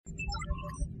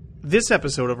This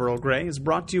episode of Earl Grey is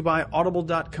brought to you by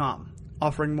Audible.com,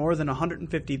 offering more than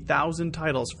 150,000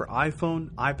 titles for iPhone,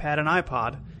 iPad, and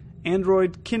iPod,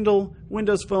 Android, Kindle,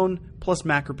 Windows Phone, plus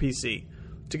Mac or PC.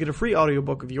 To get a free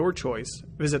audiobook of your choice,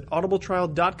 visit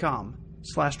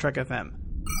audibletrial.com/TrekFM.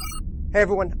 Hey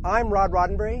everyone, I'm Rod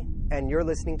Roddenberry, and you're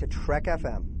listening to Trek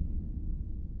FM.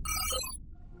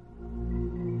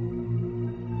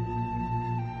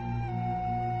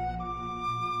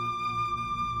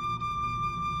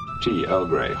 Tea, Earl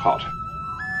Grey, hot.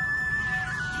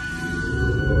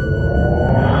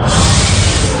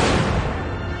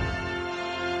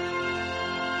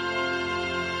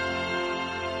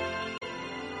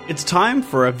 It's time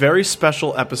for a very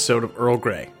special episode of Earl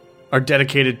Grey, our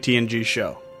dedicated TNG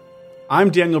show.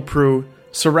 I'm Daniel Prue,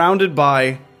 surrounded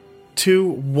by two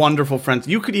wonderful friends.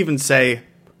 You could even say,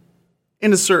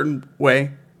 in a certain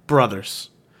way,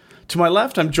 brothers. To my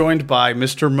left, I'm joined by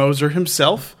Mr. Moser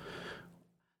himself.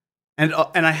 And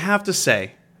I have to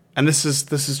say, and this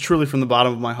is truly from the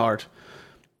bottom of my heart,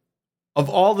 of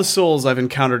all the souls I've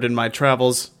encountered in my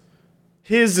travels,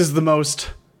 his is the most...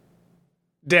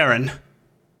 Darren.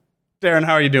 Darren,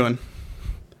 how are you doing?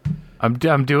 I'm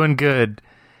doing good.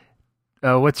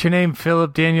 What's your name?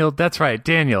 Philip? Daniel? That's right,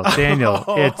 Daniel. Daniel.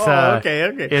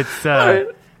 Okay. It's right.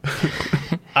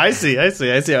 I see how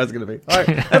it's gonna be. All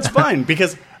right, that's fine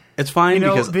because it's fine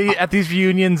because at these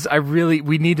reunions,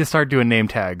 we need to start doing name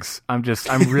tags. I'm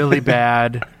really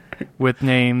bad with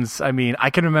names. I mean, I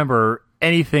can remember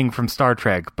anything from Star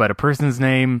Trek, but a person's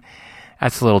name,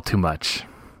 that's a little too much.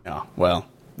 Oh, well,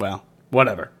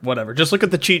 whatever. Just look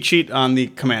at the cheat sheet on the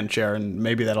command chair, and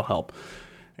maybe that'll help.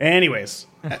 Anyways,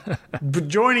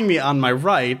 joining me on my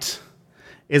right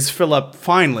is Philip.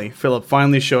 Philip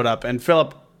finally showed up, and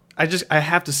Philip, I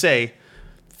have to say,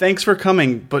 thanks for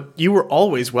coming, but you were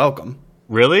always welcome.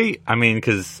 Really? I mean,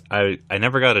 because I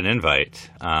never got an invite.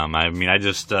 I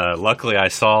just luckily I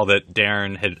saw that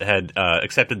Darren had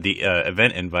accepted the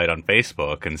event invite on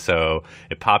Facebook, and so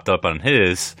it popped up on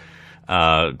his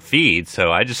feed.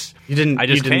 So I just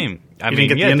came.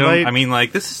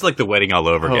 This is like the wedding all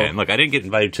over again. Look, I didn't get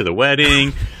invited to the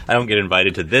wedding. I don't get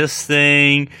invited to this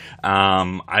thing.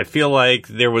 I feel like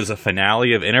there was a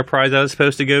finale of Enterprise I was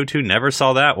supposed to go to. Never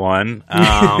saw that one.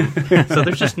 So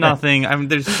there's just nothing. I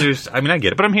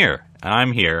get it, but I'm here. I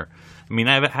mean,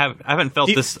 I haven't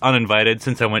felt this uninvited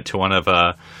since I went to one of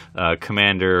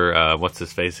Commander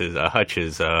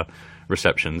Hutch's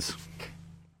receptions.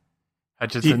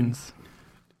 Hutchison's.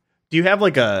 Do you have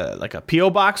like a P.O.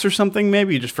 box or something?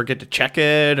 Maybe you just forget to check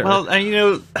it? Or? Well,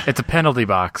 it's a penalty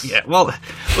box. Yeah, well,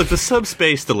 look, the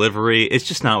subspace delivery, it's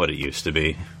just not what it used to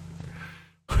be.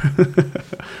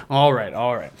 All right.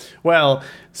 Well,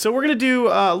 so we're going to do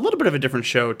a little bit of a different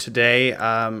show today.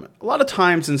 A lot of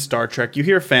times in Star Trek, you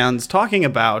hear fans talking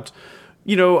about,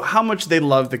 how much they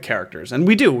love the characters. And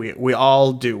we do. We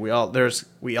all do. We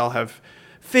all have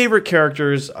favorite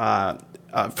characters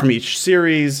from each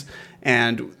series,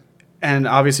 and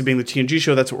obviously being the TNG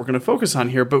show, that's what we're going to focus on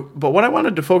here. But what I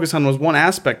wanted to focus on was one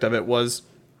aspect of it was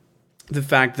the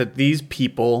fact that these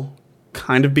people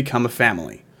kind of become a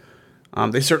family.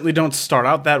 They certainly don't start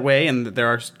out that way, and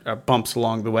there are bumps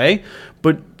along the way.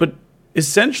 But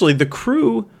essentially, the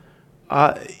crew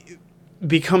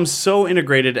becomes so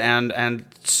integrated and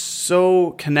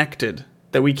so connected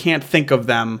that we can't think of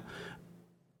them.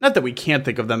 Not that we can't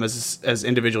think of them as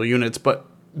individual units, but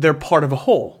they're part of a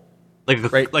whole. Like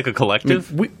a collective?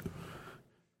 Kind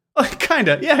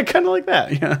of like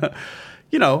that.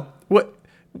 Yeah. What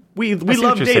we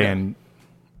love data. Saying.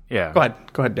 Yeah. Go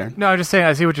ahead, Darren. No, I'm just saying,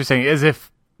 I see what you're saying. As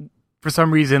if, for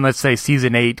some reason, let's say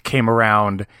season 8 came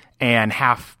around and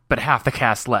half the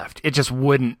cast left. It just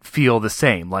wouldn't feel the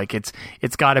same. Like, it's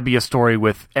got to be a story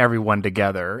with everyone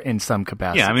together in some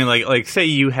capacity. Yeah, I mean, like say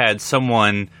you had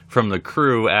someone from the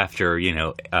crew after,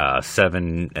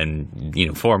 7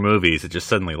 and, 4 movies that just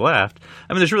suddenly left.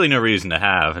 I mean, there's really no reason to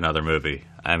have another movie.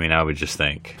 I mean, I would just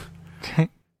think.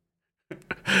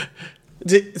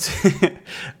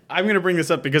 I'm going to bring this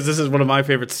up because this is one of my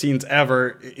favorite scenes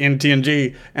ever in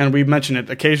TNG, and we mention it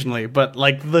occasionally. But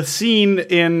like the scene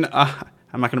in,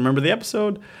 I'm not going to remember the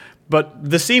episode, but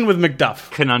the scene with McDuff.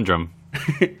 Conundrum.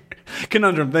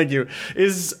 Thank you.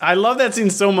 I love that scene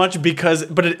so much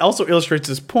but it also illustrates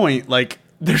this point. Like,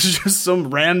 there's just some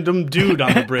random dude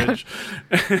on the bridge,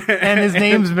 and his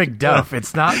name's McDuff.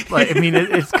 It's not like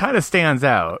it kind of stands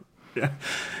out. Yeah.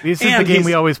 This is the game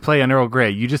we always play on Earl Grey.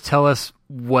 You just tell us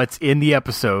what's in the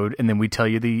episode, and then we tell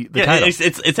you the title.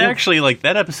 It's actually like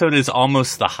that episode is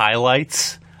almost the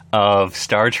highlights of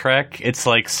Star Trek. It's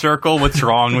like, circle what's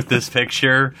wrong with this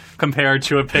picture compared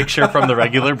to a picture from the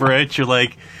regular bridge. You're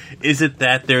like, Is it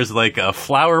that there's like a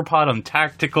flower pot on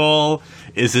tactical?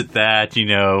 Is it that,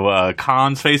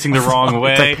 Khan's facing the wrong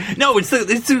way? No, it's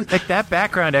like that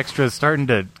background extra is starting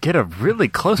to get really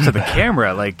close to the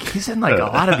camera. Like he's in like a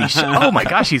lot of these. Oh my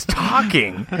gosh, he's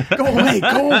talking. Go away,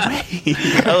 go away.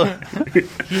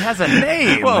 He has a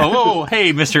name. Whoa,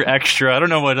 hey, Mr. Extra. I don't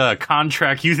know what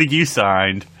contract you think you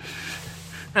signed.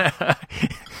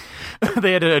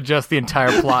 They had to adjust the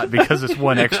entire plot because this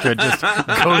one extra just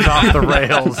goes off the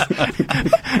rails.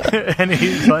 And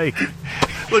he's like,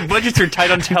 look, budgets are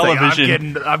tight on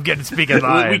television. Like, I'm getting speaking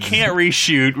lines. We can't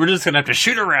reshoot. We're just going to have to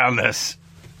shoot around this.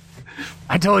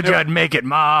 I told you I'd make it,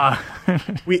 Ma.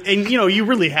 You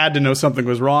really had to know something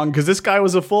was wrong because this guy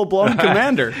was a full-blown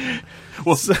commander.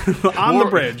 Well, on the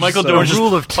bridge. Michael Dorn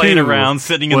just playing around,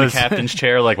 sitting in the captain's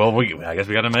chair like, well, I guess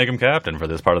we got to make him captain for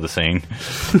this part of the scene.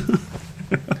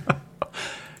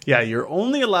 Yeah, you're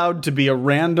only allowed to be a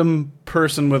random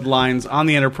person with lines on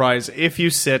the Enterprise if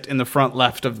you sit in the front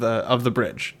left of the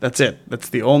bridge. That's it. That's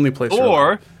the only place.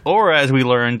 Or as we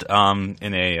learned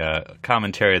in a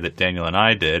commentary that Daniel and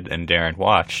I did and Darren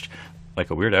watched,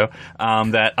 like a weirdo,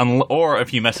 or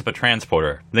if you mess up a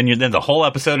transporter, then the whole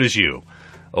episode is you,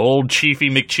 old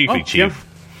Chiefy McChiefy Chief.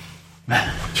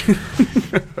 Yeah.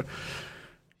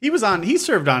 He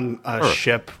served on a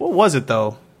ship. What was it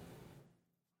though?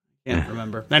 Can't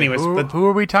remember. Anyways, who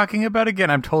are we talking about again?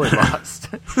 I'm totally lost.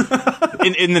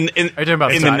 in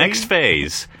the next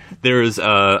phase, there is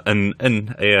a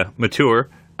mature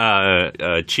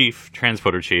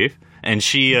transporter chief, and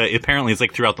she apparently is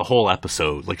like throughout the whole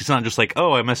episode. Like it's not just like,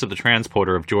 oh, I messed up the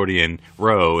transporter of Geordi and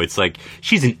Ro. It's like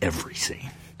she's in every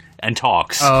scene and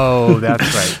talks. Oh, that's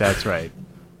right. That's right.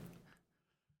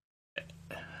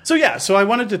 So I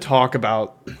wanted to talk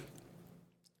about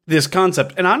this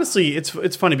concept, and honestly,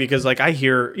 it's funny because like I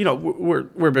hear,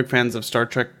 we're big fans of Star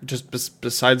Trek. Just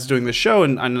besides doing the show,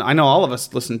 and I know all of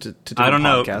us listen to I don't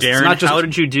know, podcasts. Darren. How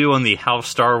did you do on the How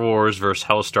Star Wars versus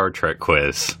How Star Trek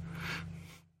quiz?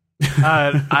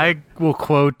 I will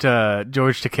quote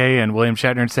George Takei and William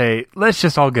Shatner and say, "Let's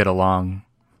just all get along."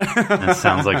 That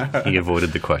sounds like he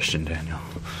avoided the question, Daniel.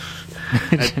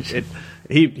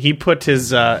 He put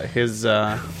his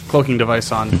cloaking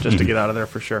device on just to get out of there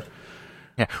for sure.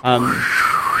 Yeah.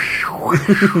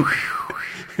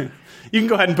 You can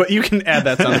go ahead and you can add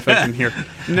that sound effect in here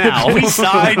now. We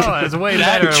signed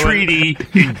that treaty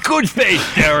in good faith,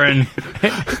 Darren.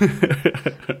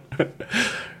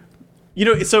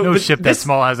 So no ship that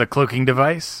small has a cloaking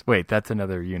device. Wait, that's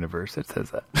another universe that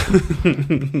says that.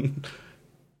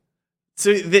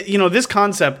 So this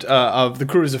concept of the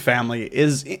crew as a family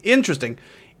is interesting,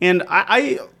 and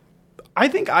I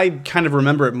think I kind of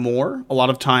remember it more a lot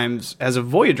of times as a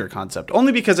Voyager concept,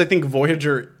 only because I think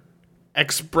Voyager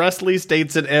expressly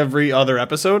states it every other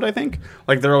episode. I think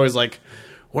like they're always like,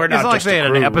 we're not just they a had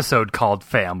crew. an episode called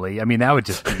Family. I mean, that would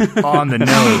just be on the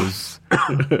nose.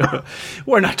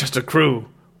 We're not just a crew,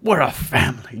 we're a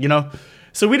family,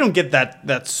 so we don't get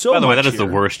that so much. By the way, that is here.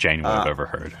 the worst Janeway I've ever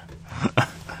heard.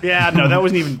 Yeah, no, that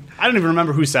wasn't even. I don't even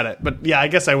remember who said it, but yeah, I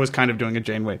guess I was kind of doing a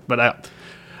Janeway. But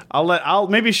I'll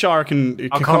maybe Shar can.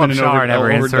 I'll call him Shar and ever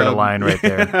insert a line right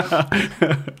there.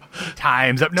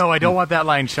 Time's up. No, I don't want that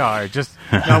line, Shar.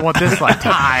 I want this line.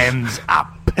 Time's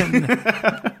up.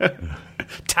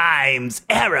 Time's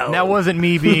arrow. And that wasn't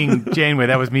me being Janeway.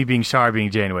 That was me being Shar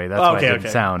being Janeway. That's why it didn't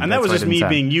sound. And that was just me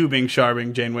being you being Shar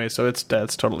being Janeway. So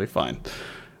that's totally fine.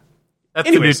 That's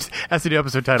the new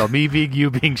episode title. Me being you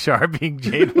being Shar being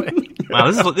Janeway. Wow,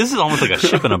 this is almost like a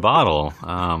ship in a bottle.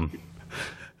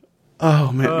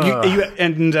 Oh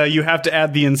man, you have to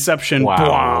add the Inception.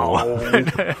 Wow.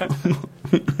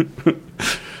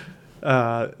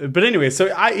 But anyway,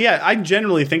 so I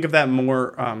generally think of that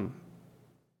more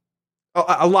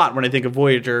a lot when I think of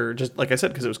Voyager. Just like I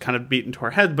said, because it was kind of beat into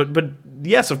our head. But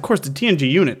yes, of course, the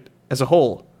TNG unit as a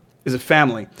whole is a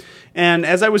family. And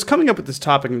as I was coming up with this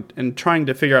topic and trying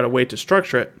to figure out a way to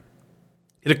structure it,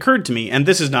 it occurred to me, and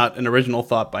this is not an original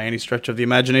thought by any stretch of the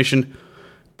imagination,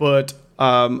 but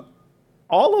all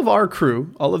of our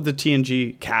crew, all of the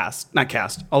TNG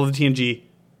all of the TNG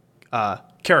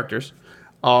characters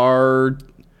are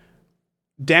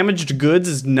damaged goods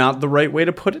is not the right way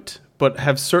to put it, but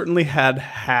have certainly have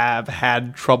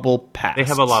had trouble past. They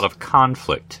have a lot of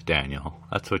conflict, Daniel.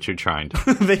 That's what you're trying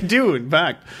to. They do, in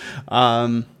fact.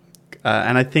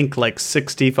 And I think like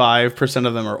 65%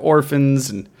 of them are orphans,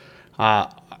 and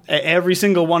every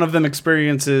single one of them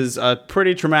experiences a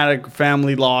pretty traumatic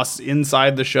family loss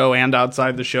inside the show and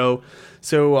outside the show.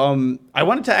 So I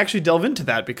wanted to actually delve into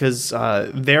that because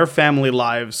their family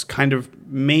lives kind of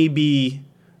maybe,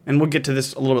 and we'll get to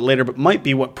this a little bit later, but might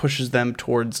be what pushes them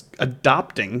towards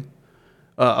adopting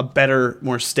a better,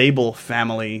 more stable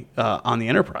family on the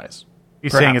Enterprise.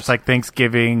 You're saying it's like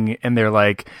Thanksgiving, and they're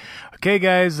like, "Okay,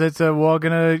 guys, we're all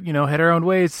gonna head our own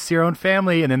ways, see our own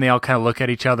family," and then they all kind of look at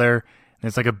each other, and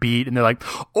it's like a beat, and they're like,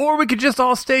 "Or we could just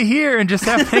all stay here and just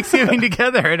have Thanksgiving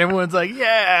together," and everyone's like,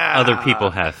 "Yeah." Other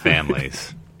people have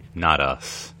families, not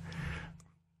us.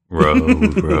 Row,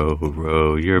 row,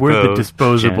 row your boat. We're the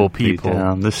disposable people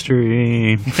down the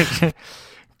stream.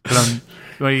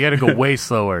 Well, you got to go way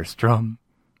slower. Strum.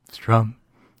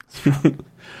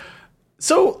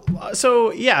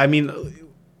 So yeah, I mean,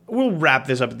 we'll wrap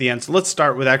this up at the end. So let's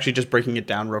start with actually just breaking it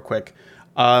down real quick.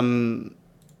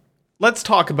 Let's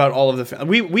talk about all of the...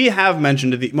 We have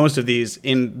mentioned most of these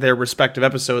in their respective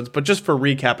episodes, but just for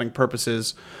recapping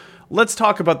purposes, let's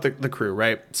talk about the crew,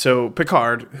 right? So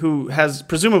Picard, who has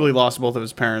presumably lost both of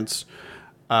his parents.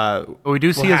 We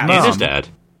do see his mom. And his dad.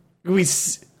 We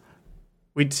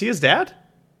see his dad?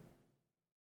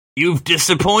 You've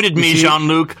disappointed me,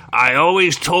 Jean-Luc. I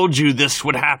always told you this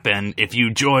would happen if you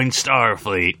joined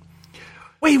Starfleet.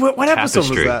 Wait, what episode was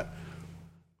Tapestry. that?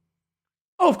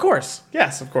 Oh, of course.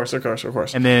 Yes, of course.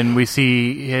 And then we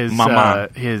see his Mama.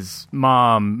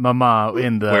 Mama,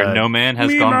 in the... Where no man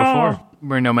has gone before.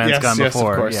 Where no man's gone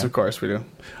before. Yes, of course we do.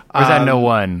 Or is that no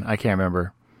one? I can't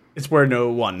remember. It's where no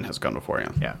one has gone before,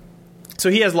 yeah. Yeah. So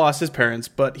he has lost his parents,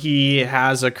 but he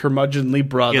has a curmudgeonly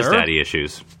brother. He has daddy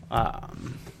issues.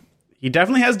 He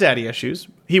definitely has daddy issues.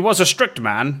 He was a strict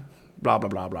man. Blah, blah,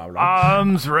 blah, blah, blah.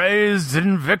 Arms raised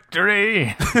in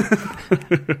victory.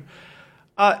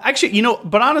 Actually,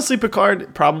 but honestly,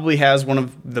 Picard probably has one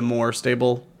of the more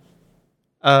stable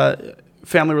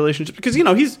family relationships because,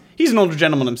 he's an older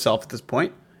gentleman himself at this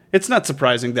point. It's not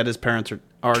surprising that his parents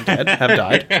are dead, have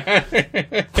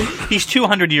died. He's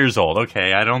 200 years old.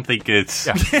 Okay, I don't think it's...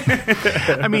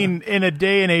 I mean, in a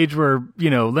day and age where,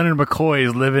 Leonard McCoy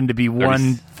is living to be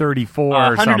 134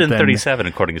 or something. 137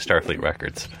 according to Starfleet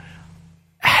records.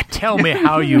 Tell me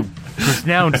how you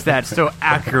pronounce that so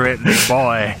accurately,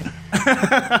 boy.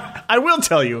 I will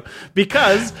tell you,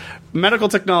 because medical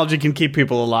technology can keep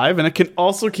people alive, and it can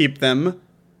also keep them...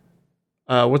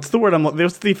 what's the word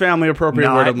what's the family appropriate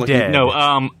Not word I'm looking dead.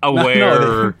 for?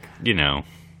 Aware,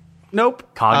 Nope.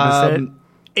 Cognizant?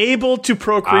 Able to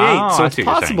procreate. Oh, So I it's see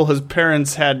what you're possible his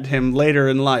parents had him later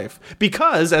in life.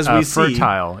 Because, as we see...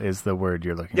 Fertile is the word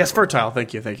you're looking Yes, for. fertile.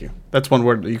 Thank you. That's one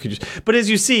word that you could use. But as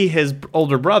you see, his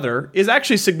older brother is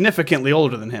actually significantly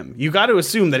older than him. You got to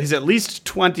assume that he's at least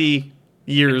 20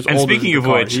 years And older speaking than of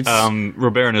Picard. which, He's-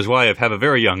 Robert and his wife have a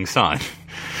very young son.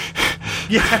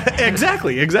 Yeah,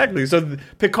 exactly. So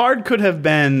Picard could have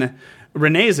been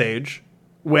Renee's age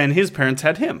when his parents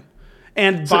had him.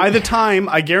 And by the time,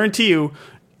 I guarantee you,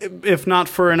 if not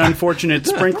for an unfortunate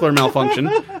sprinkler malfunction,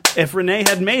 if Renee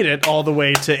had made it all the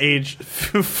way to age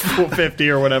 50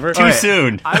 or whatever. Too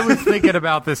soon. I was thinking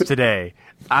about this today.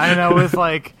 I was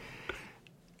like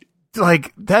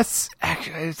that's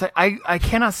actually, it's like, I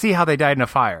cannot see how they died in a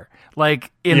fire.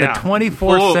 Like in the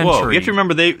 24th century. Whoa. You have to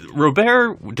remember,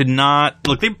 Robert did not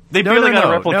look. They barely got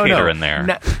a replicator in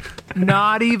there.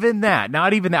 Not even that.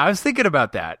 I was thinking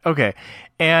about that. Okay,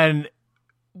 and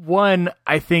one,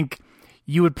 I think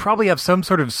you would probably have some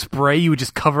sort of spray you would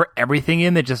just cover everything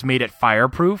in that just made it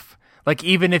fireproof. Like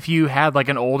even if you had like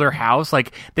an older house,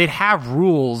 like they'd have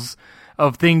rules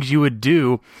of things you would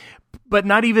do, but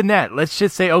not even that. Let's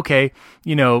just say, okay,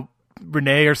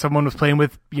 Renee or someone was playing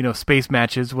with, space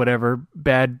matches, whatever.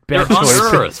 Bad They're choice.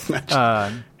 on Earth.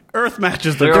 Earth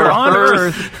matches. They're on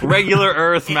Earth. Regular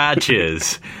Earth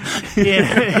matches.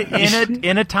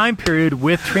 in a time period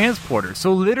with transporters.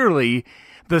 So literally,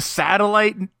 the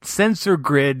satellite sensor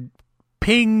grid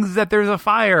pings that there's a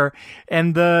fire,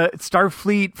 and the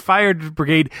Starfleet Fire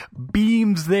Brigade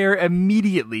beams there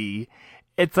immediately.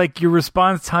 It's like your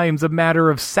response time's a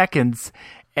matter of seconds.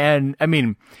 And, I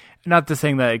mean... Not to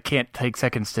saying that it can't take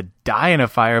seconds to die in a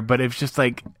fire, but it's just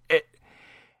like...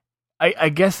 I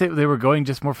guess they were going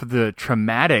just more for the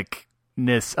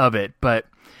traumaticness of it, but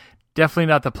definitely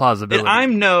not the plausibility. And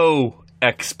I'm no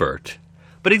expert,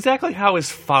 but exactly how is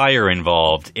fire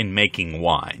involved in making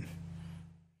wine?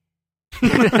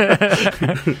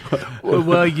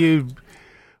 Well, you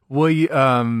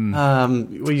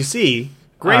see,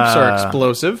 grapes are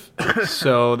explosive,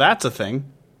 so that's a thing.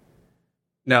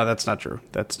 No, that's not true.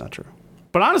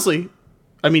 But honestly,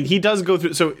 I mean, he does go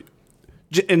through. So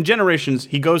in Generations,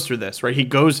 he goes through this, right? He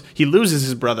loses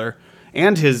his brother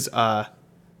and his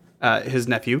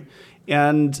nephew,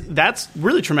 and that's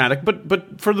really traumatic.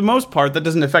 But for the most part, that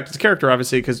doesn't affect his character,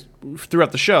 obviously, because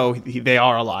throughout the show, they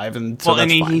are alive, and so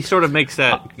that's fine. He sort of makes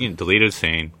that deleted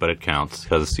scene, but it counts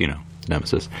because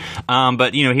Nemesis.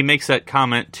 But he makes that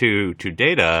comment to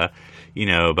Data.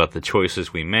 about the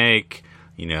choices we make.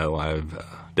 I've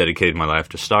dedicated my life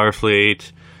to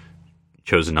Starfleet,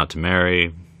 chosen not to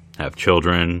marry, have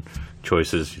children.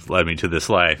 Choices led me to this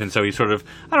life. And so he's sort of,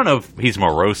 I don't know if he's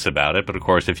morose about it, but of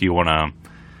course, if you want to...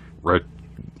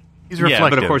 He's reflective. Yeah,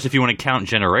 but of course, if you want to count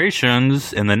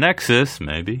generations in the Nexus,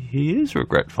 maybe he is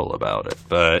regretful about it.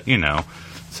 But,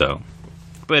 so...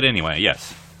 But anyway,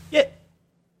 yes.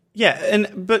 Yeah,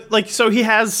 so he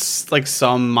has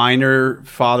some minor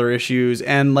father issues,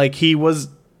 and he was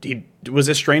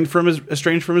estranged from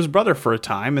his brother for a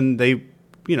time, and they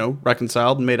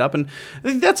reconciled and made up, and I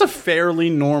think that's a fairly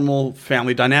normal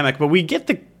family dynamic. But we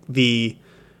get the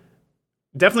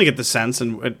definitely get the sense,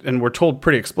 and we're told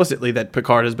pretty explicitly that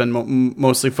Picard has been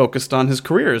mostly focused on his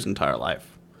career his entire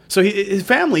life. So his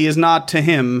family is not to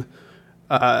him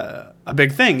a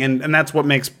big thing, and that's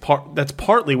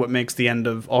partly what makes the end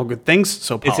of All Good Things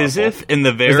so powerful. It's as if in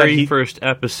the very first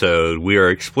episode we are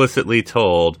explicitly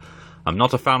told, "I'm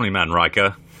not a family man,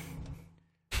 Riker."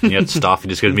 And yet Staffy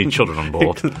just gives me children on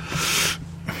board.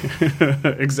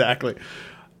 Exactly.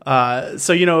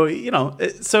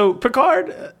 So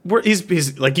Picard,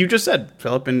 he's like you just said,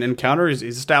 Philip, in Encounter, he's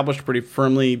established pretty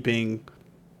firmly being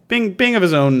of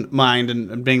his own mind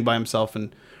and being by himself,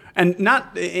 and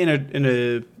not in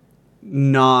a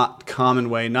not common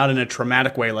way, not in a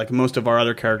traumatic way like most of our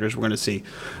other characters we're going to see,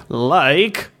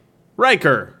 like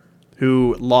Riker,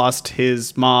 who lost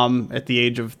his mom at the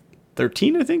age of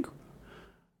 13, I think.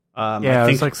 It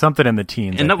was like something in the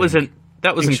teens, and that was in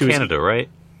Canada, right?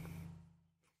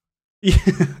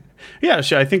 Yeah,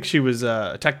 I think she was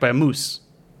attacked by a moose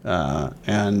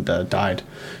and died.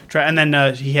 And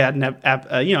then he had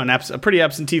a pretty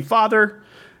absentee father.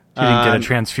 She didn't get a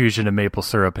transfusion of maple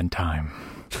syrup in time.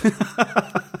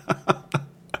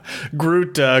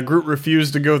 Groot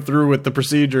refused to go through with the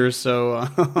procedure, so...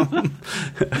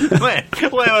 Wait,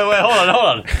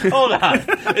 hold on.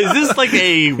 Is this like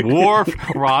a Worf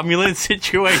Romulan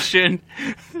situation?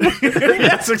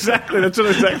 Yes, exactly. That's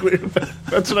what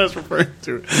I was referring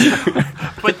to.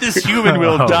 But this human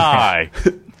will die.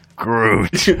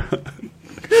 Groot.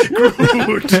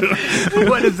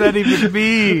 What does that even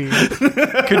mean?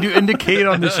 Could you indicate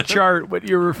on this chart what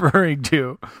you're referring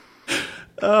to?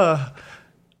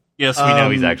 Yes, we know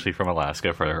he's actually from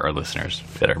Alaska for our listeners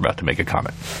that are about to make a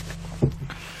comment.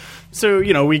 So,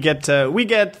 we get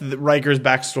Riker's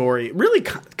backstory, really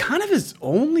kind of his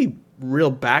only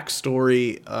real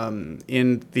backstory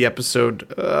in the episode.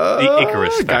 The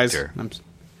Icarus Factor.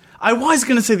 I was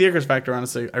going to say the Icarus Factor,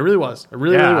 honestly. I really was. I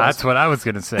really was. That's what I was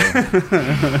going to say.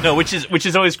 No, which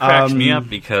is always cracks me up,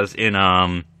 because in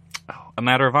A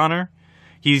Matter of Honor,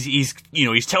 he's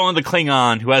telling the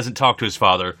Klingon who hasn't talked to his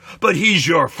father, but he's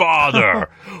your father.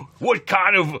 What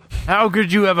kind of... How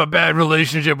could you have a bad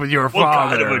relationship with your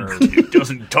father? What kind of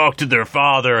doesn't talk to their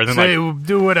father? And then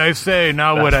do what I say,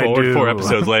 not what I do. 4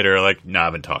 episodes later, I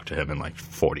haven't talked to him in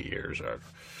 40 years.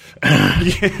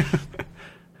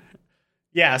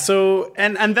 Yeah, so,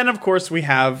 and then, of course, we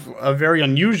have a very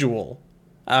unusual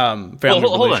family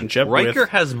relationship. Riker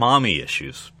has mommy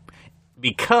issues.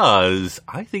 Because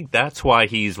I think that's why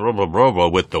he's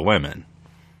with the women.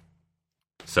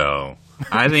 So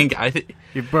I think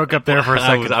you broke up there for a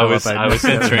second. I was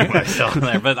censoring myself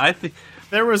there, but I think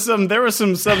there was some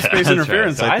subspace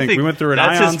interference. Right. So I think we went through an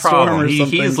that's ion his problem. storm or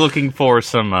something. He's looking for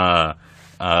some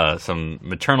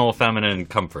maternal feminine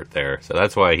comfort there. So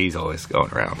that's why he's always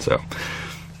going around. So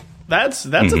that's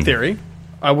a theory.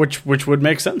 Which would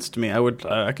make sense to me.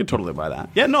 I could totally buy that.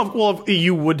 Yeah, no. Well,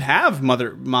 you would have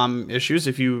mom issues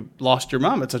if you lost your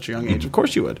mom at such a young age. Of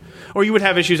course you would, or you would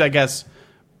have issues, I guess,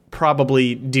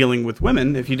 probably dealing with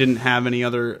women if you didn't have any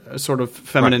other sort of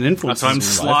feminine influences. So I'm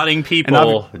slotting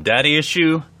people: daddy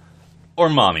issue or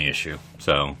mommy issue.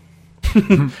 So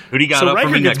who do you got up for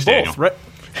me next, Daniel?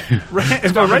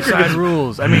 Mother side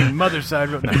rules. I mean, mother side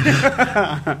rules.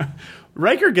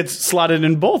 Riker gets slotted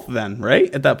in both then,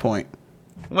 right? At that point.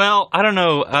 Well, I don't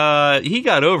know. He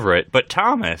got over it, but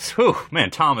Thomas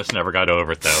never got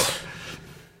over it, though.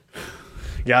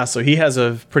 Yeah, so he has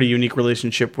a pretty unique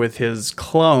relationship with his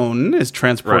clone, his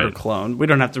transporter clone. We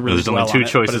don't have to really There's only two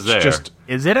choices there.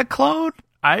 Is it a clone?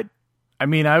 I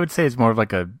mean, I would say it's more of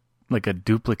like a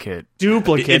duplicate. Clone,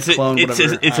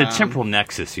 whatever. It's a temporal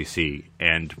nexus, you see,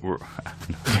 and we're...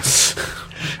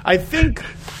 I think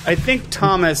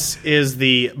Thomas is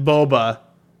the Boba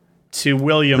to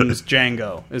William's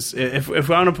Django. If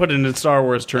I want to put it in Star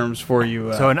Wars terms for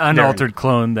you. So an unaltered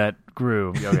clone that grew.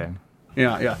 Okay.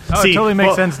 Yeah. Oh, it totally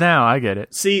makes sense now. I get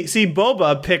it. See,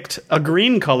 Boba picked a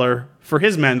green color for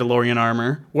his Mandalorian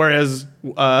armor, whereas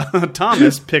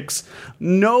Thomas picks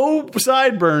no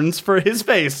sideburns for his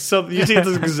face. So you see, it's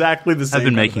exactly the same. I've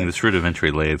been making this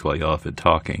rudimentary lathe while y'all have been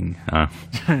talking.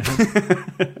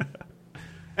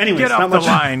 Anyways, Get off the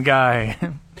line, guy.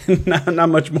 not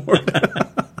much more.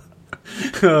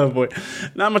 Oh boy,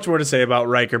 not much more to say about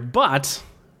Riker, but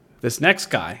this next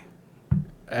guy.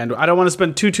 And I don't want to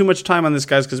spend too much time on this,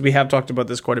 guys, because we have talked about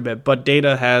this quite a bit. But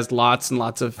Data has lots and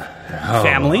lots of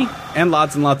family and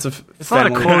lots of It's a lot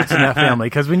of quotes in that family,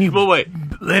 because when you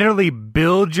literally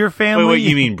build your family... Wait,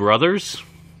 you mean brothers?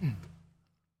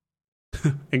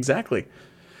 Exactly.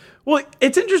 Well,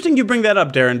 it's interesting you bring that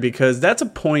up, Darren, because that's a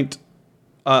point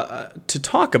to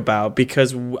talk about,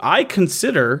 because I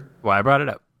consider... Why I brought it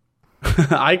up.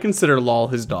 I consider Lal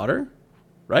his daughter,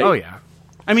 right? Oh, yeah.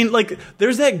 I mean, like,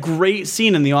 there's that great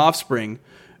scene in The Offspring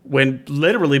when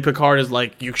literally Picard is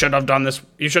like, you should have done this.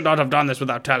 You should not have done this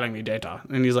without telling me, Data.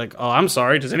 And he's like, oh, I'm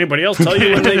sorry. Does anybody else tell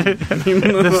you when they...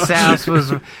 The sass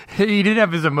was... He didn't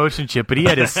have his emotion chip, but he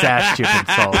had his sass chip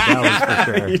installed.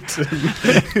 That was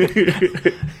for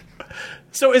sure.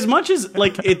 So as much as,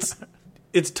 like, it's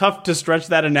tough to stretch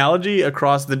that analogy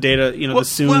across the Data, the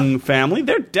Soong family,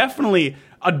 they're definitely...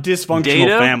 a dysfunctional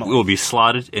Data family will be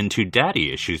slotted into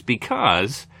daddy issues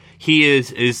because he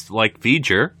is like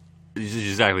V'ger. He's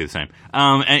exactly the same.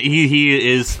 And he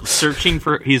is searching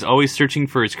for. He's always searching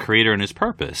for his creator and his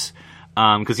purpose.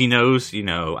 Because he knows, they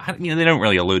don't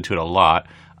really allude to it a lot.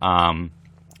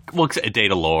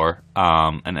 Data lore,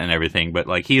 and everything, but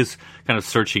like he is kind of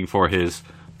searching for his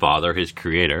father, his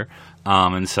creator.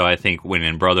 And so I think when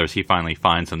in Brothers, he finally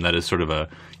finds him. That is sort of a,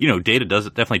 Data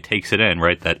definitely takes it in,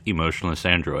 right? That emotionless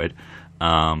android.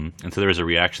 And so there is a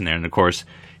reaction there. And of course,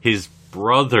 his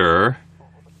brother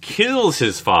kills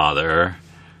his father.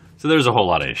 So there's a whole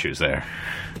lot of issues there.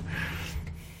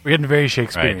 We're getting very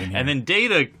Shakespearean. Right. And then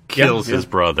Data kills his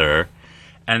brother.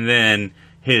 And then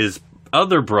his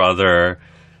other brother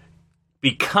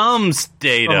becomes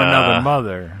Data. From another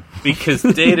mother. Because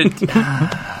Data...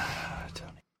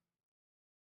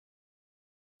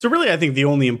 So really, I think the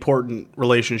only important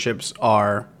relationships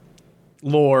are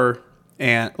Lore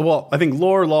and... Well, I think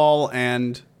Lore, Lal,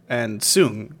 and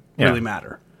Soong really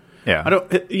matter. Yeah. I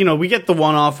don't... we get the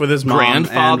one-off with his mom.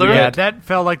 Grandfather? Yeah, that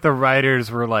felt like the writers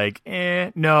were like,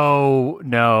 no.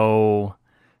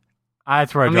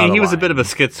 That's where I draw the line. He was a bit of a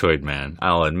schizoid man,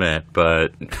 I'll admit,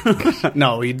 but...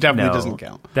 No, he definitely doesn't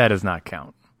count. That does not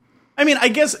count. I mean, I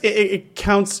guess it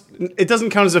counts. It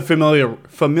doesn't count as a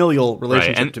familial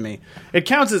relationship to me. It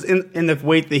counts as in the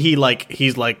way that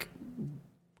he's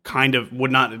kind of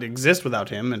would not exist without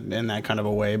him in that kind of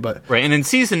a way. But right, and in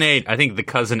season 8, I think the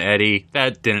cousin Eddie,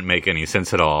 that didn't make any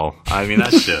sense at all. I mean,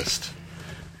 that's just.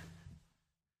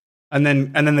 And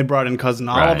then they brought in cousin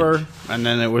Oliver, and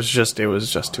then it was just too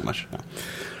much. No.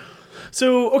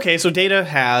 So Data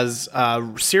has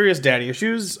serious daddy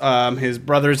issues. His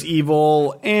brother's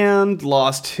evil and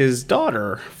lost his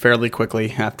daughter fairly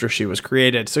quickly after she was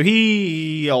created. So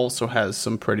he also has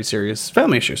some pretty serious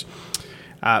family issues.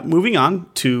 Moving on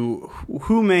to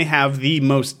who may have the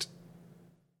most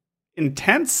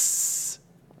intense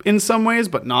in some ways,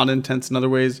 but not intense in other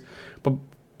ways, but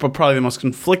probably the most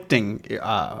conflicting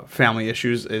family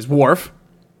issues is Worf.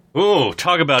 Ooh,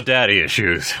 talk about daddy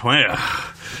issues. Well,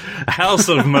 House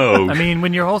of Moog. I mean,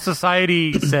 when your whole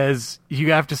society says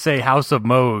you have to say House of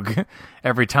Moog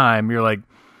every time, you're like,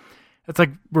 it's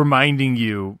like reminding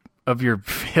you of your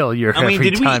failure every time you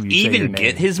say your name. Did we even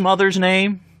get his mother's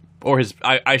name? Or his...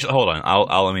 hold on,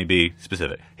 I'll let me be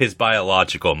specific. His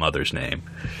biological mother's name.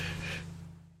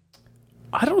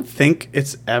 I don't think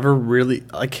it's ever really...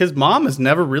 Like, his mom has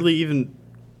never really even...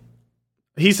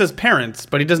 He says parents,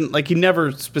 but he doesn't... Like, he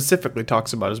never specifically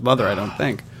talks about his mother, I don't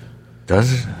think.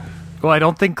 Does it? Well, I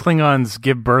don't think Klingons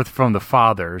give birth from the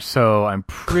father, so I'm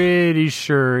pretty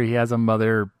sure he has a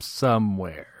mother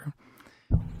somewhere.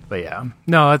 But yeah.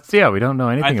 No, we don't know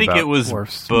anything about I think it was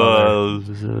Worf's mother.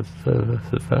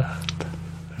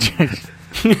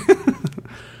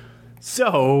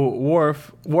 So,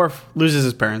 Worf loses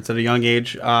his parents at a young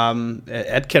age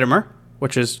at Khitomer,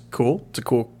 which is cool. It's a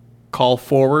cool call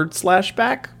forward /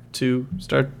 back to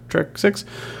Star Trek 6.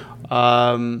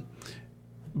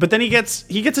 But then he gets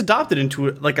adopted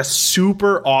into like a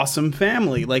super awesome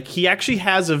family. Like, he actually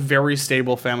has a very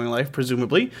stable family life,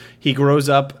 presumably. He grows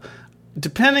up,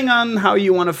 depending on how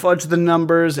you want to fudge the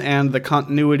numbers and the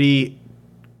continuity,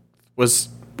 was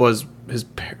his...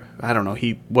 I don't know,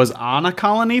 he was on a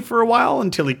colony for a while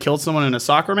until he killed someone in a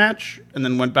soccer match and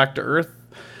then went back to Earth.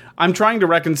 I'm trying to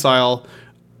reconcile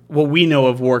what we know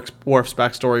of Worf's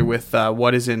backstory with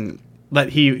what is in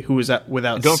who was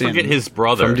without Don't sin forget his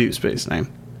brother from Deep Space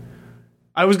Nine.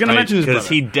 I was going to mention his brother because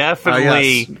he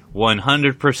definitely yes.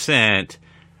 100%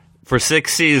 for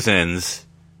 6 seasons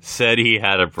said he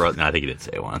had a brother. No, I think he did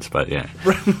say it once, but yeah.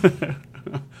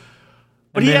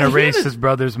 And then erased his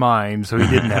brother's mind, so he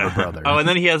didn't have a brother. Oh, and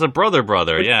then he has a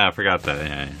brother. Yeah, I forgot that.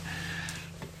 Yeah.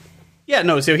 Yeah,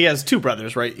 no, so he has 2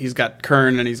 brothers, right? He's got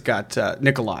Kern and he's got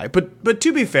Nikolai. But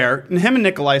to be fair, him and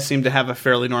Nikolai seem to have a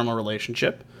fairly normal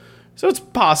relationship. So it's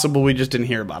possible we just didn't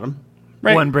hear about him.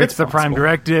 Right? One breaks the Prime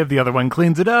Directive, the other one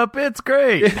cleans it up. It's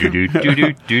great.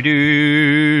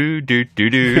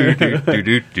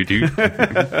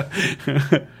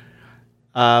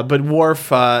 But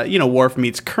Worf, Worf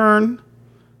meets Kern.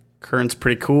 Kern's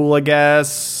pretty cool, I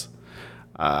guess.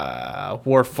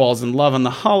 Worf falls in love on the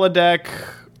holodeck.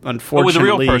 Unfortunately, with a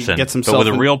real person. Gets himself with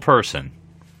a real person.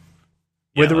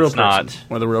 With a real person.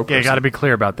 With a real person. Yeah, got to be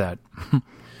clear about that.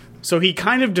 So he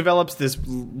kind of develops this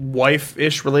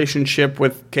wife-ish relationship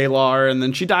with K'Ehleyr, and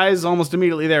then she dies almost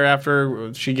immediately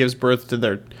thereafter. She gives birth to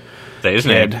their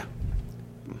kid.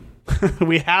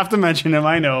 We have to mention him,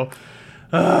 I know.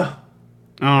 Anyways.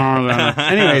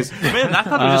 Man, I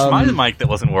thought it was just my mic that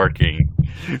wasn't working.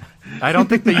 I don't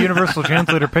think the Universal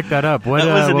Translator picked that up. What,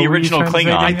 that was in the original I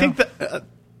Klingon.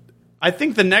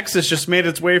 think the Nexus just made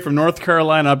its way from North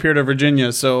Carolina up here to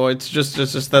Virginia, so it's just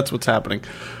that's what's happening.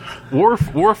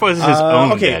 Worf was his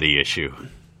own daddy issue.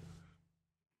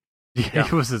 Yeah,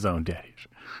 it was his own daddy issue.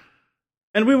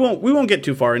 And we won't get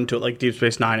too far into it, like Deep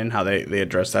Space Nine and how they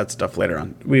address that stuff later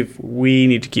on. We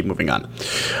need to keep moving on.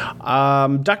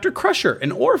 Dr. Crusher,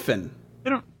 an orphan.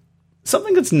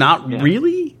 Something that's not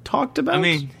really talked about. I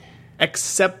mean,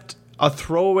 except a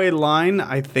throwaway line,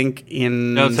 I think,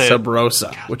 in Sub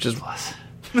Rosa, which is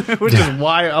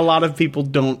why a lot of people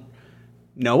don't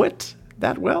know it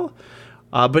that well.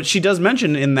 But she does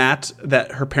mention in that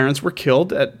her parents were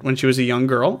killed when she was a young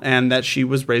girl, and that she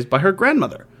was raised by her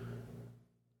grandmother,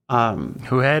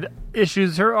 who had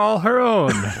issues all her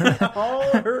own. All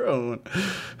her own.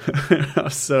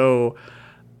 So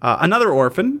another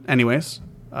orphan, anyways.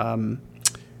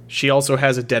 She also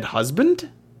has a dead husband,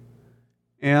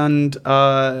 and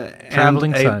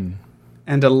traveling son,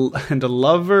 and a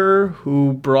lover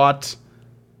who brought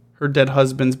her dead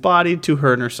husband's body to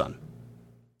her and her son.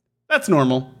 That's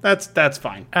normal. That's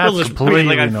fine. That's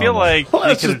completely I feel like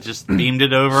they could have just beamed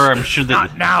it over. I'm sure that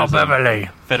not now, Beverly.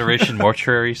 Federation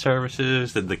Mortuary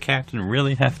Services. Did the captain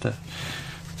really have to?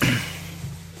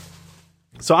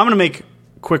 So I'm going to make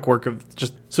quick work of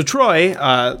just. So Troy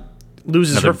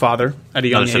loses her father at a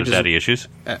young age. Another set of daddy issues.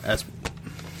 As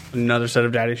another set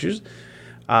of daddy issues,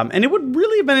 and it would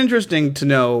really have been interesting to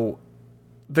know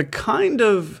the kind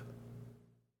of.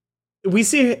 We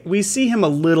see him a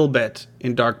little bit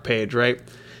in Dark Page, right?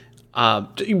 A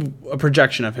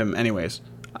projection of him, anyways.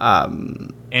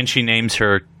 And she names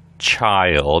her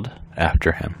child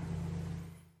after him.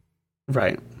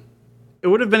 Right. It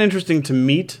would have been interesting to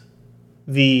meet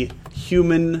the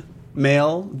human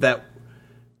male that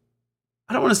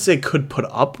I don't want to say could put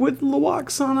up with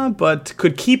Lwaxana, but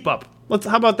could keep up.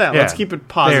 How about that? Yeah. Let's keep it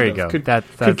positive. There you go.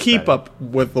 Could keep up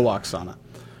with Lwaxana.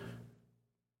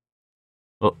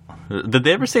 Well, did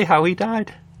they ever say how he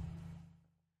died?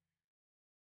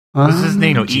 Was his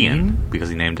name Ian? Because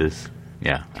he named his...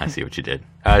 Yeah, I see what you did.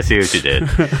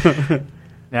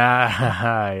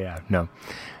 Yeah, no.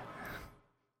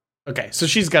 Okay, so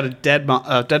she's got a dead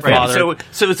father.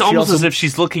 So it's almost as if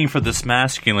she's looking for this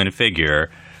masculine figure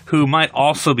who might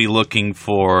also be looking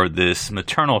for this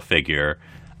maternal figure.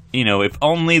 You know, if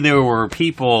only there were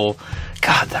people...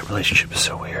 God, that relationship is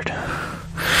so weird.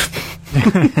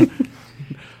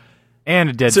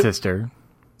 And a dead sister.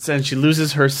 And she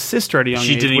loses her sister at a young age.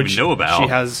 She didn't even know about. She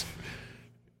has...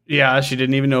 Yeah, she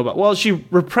didn't even know about... Well, she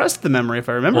repressed the memory, if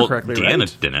I remember correctly, Deanna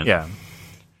right? didn't. Yeah.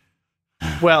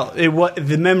 Well,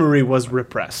 the memory was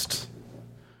repressed.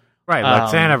 Right,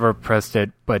 Lwaxana repressed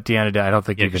it, but Deanna, I don't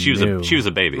think even knew. She was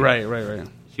a baby. Right.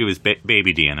 She was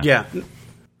baby Deanna. Yeah.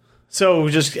 So,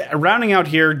 just rounding out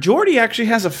here, Geordi actually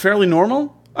has a fairly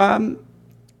normal...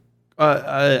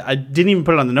 I didn't even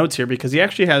put it on the notes here because he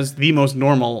actually has the most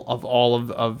normal of all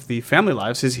of the family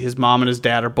lives. His mom and his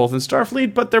dad are both in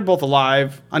Starfleet, but they're both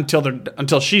alive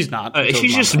until she's not.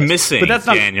 She's just missing, but that's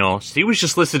not, Daniel. She was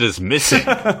just listed as missing.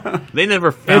 They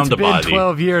never found the body. It's been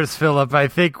 12 years, Philip. I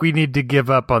think we need to give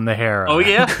up on the Hera. Oh,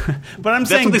 yeah? But I'm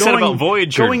saying that's what they said about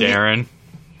Voyager, Darren.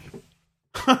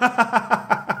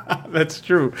 That's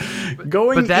true.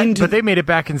 But they made it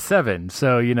back in 7,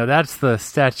 so that's the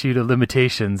statute of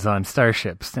limitations on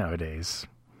starships nowadays.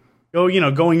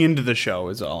 going into the show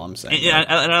is all I'm saying.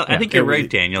 Yeah, I think you're right,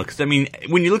 Daniel, because, I mean,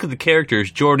 when you look at the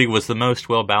characters, Geordi was the most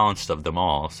well-balanced of them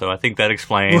all, so I think that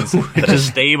explains that a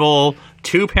stable,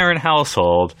 two-parent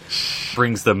household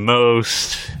brings the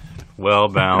most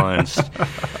well-balanced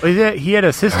He had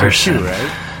a sister, too,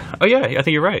 right? Oh, yeah, I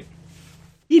think you're right.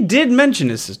 He did mention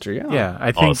his sister, yeah. Yeah,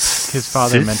 I think his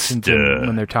father mentions him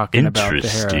when they're talking about the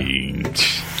Hera.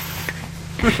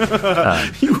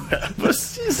 You have a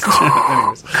sister.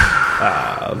 Anyways,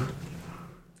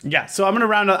 yeah. So I'm gonna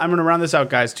round this out,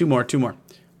 guys. Two more.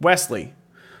 Wesley,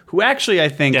 who actually I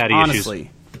think honestly,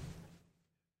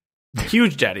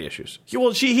 huge daddy issues.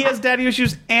 He has daddy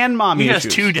issues and mommy issues. He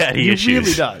has two daddy issues. He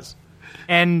really does.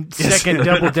 And second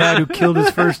double dad who killed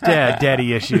his first dad,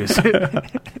 daddy issues.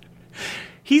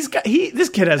 This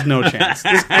kid has no chance.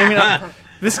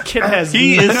 This kid has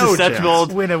he is no susceptible.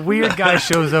 chance. When a weird guy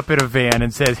shows up in a van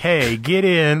and says, "Hey, get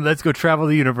in, let's go travel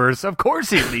the universe," of course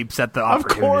he leaps at the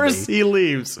opportunity. Of course he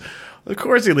leaves. Look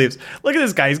at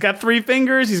this guy. He's got 3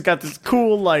 fingers. He's got this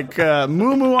cool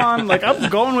moo on. Like, I'm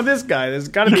going with this guy. There's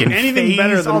got to be anything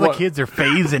better than all the kids are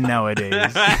phasing nowadays.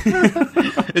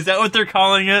 Is that what they're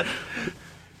calling it?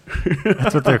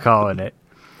 That's what they're calling it.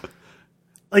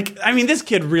 Like, I mean, this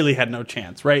kid really had no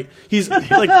chance, right? He's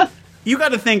like, you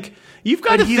got to think. You've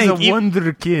got to think. He's a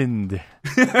wonderkind.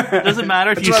 It doesn't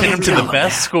matter if you send him to the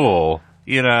best school.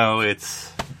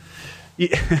 It's.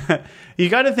 You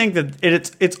got to think that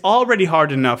it's already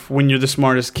hard enough when you're the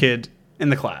smartest kid in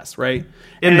the class, right?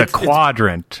 In the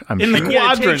quadrant, I'm sure. In the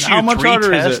quadrant, how much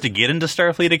harder is it to get into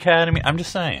Starfleet Academy? I'm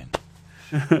just saying.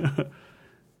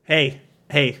 Hey.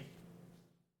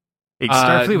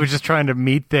 Starfleet was just trying to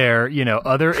meet their,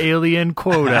 other alien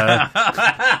quota.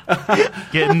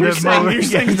 You're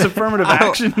saying it's affirmative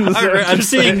action? I'm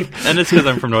seeing, and it's because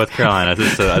I'm from North Carolina.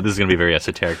 This is going to be very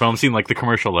esoteric. But I'm seeing the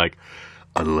commercial,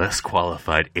 a less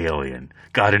qualified alien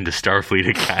got into Starfleet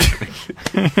Academy.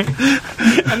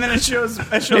 And then it shows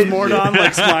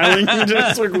Mordon smiling and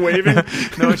just waving.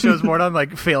 No, it shows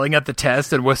Mordon failing at the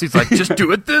test, and Wesley's just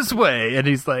do it this way, and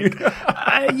he's like,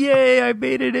 yay, I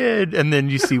made it in. And then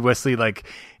you see Wesley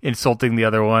insulting the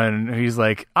other one, and he's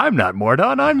like, I'm not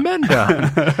Mordon, I'm Mendon.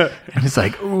 And it's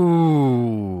like,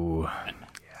 ooh.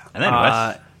 And then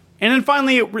and then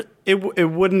finally, it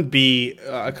wouldn't be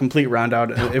a complete round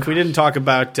out if we didn't talk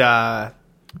about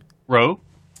Ro.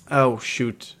 Oh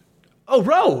shoot! Oh,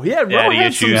 Ro. Yeah, Ro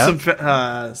had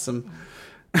some.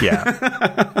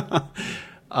 Yeah.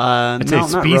 I'd say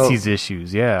species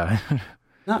issues. Yeah.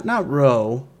 Not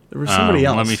Ro. There was somebody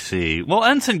else. Let me see. Well,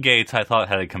 Ensign Gates, I thought,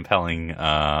 had a compelling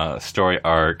story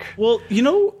arc. Well,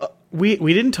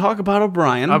 we didn't talk about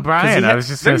O'Brien. I was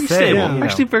just going to say,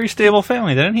 actually, very stable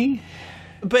family, didn't he?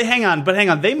 But hang on.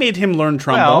 They made him learn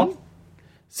trombone.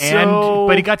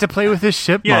 But he got to play with his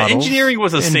ship models. Yeah, engineering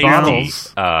was a safety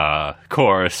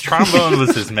course. Trombone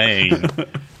was his main.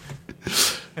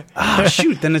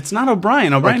 Shoot, then it's not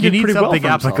O'Brien. O'Brien did pretty well for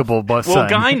himself. Applicable, but well,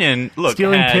 Guinan,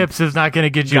 stealing pips is not going to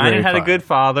get you Guinan very had far. A good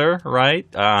father,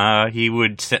 right? He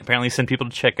would apparently send people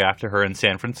to check after her in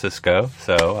San Francisco.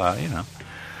 So,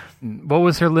 What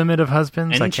was her limit of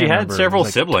husbands? And she had several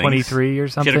siblings. 23 or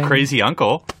something? She had a crazy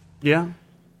uncle. Yeah.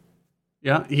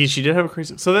 Yeah, she did have a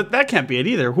crazy... So that can't be it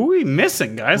either. Who are we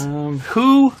missing, guys?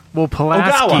 Who? Well,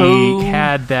 Pulaski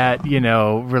had that,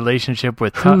 relationship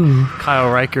with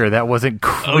Kyle Riker that wasn't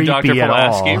creepy Dr. at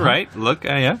Pulaski, all. right? Look,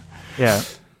 yeah. Yeah.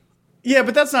 Yeah,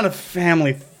 but that's not a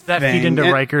family that thing. feed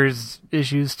into Riker's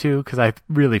issues, too? Because I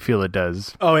really feel it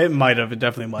does. Oh, it might have. It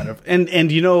definitely might have. And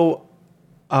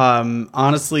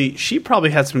honestly, she probably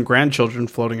had some grandchildren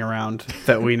floating around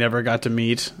that we never got to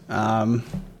meet.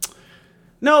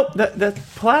 No, that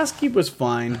Pulaski was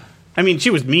fine. I mean, she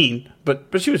was mean, but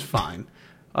she was fine.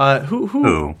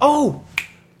 Who? Oh,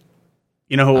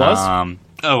 you know who it was?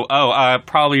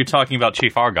 Probably you're talking about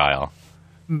Chief Argyle.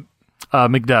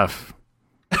 McDuff.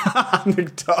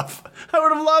 McDuff. I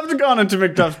would have loved to gone into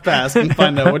McDuff's past and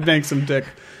find out what makes him tick.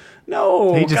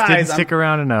 No, he just guys, didn't stick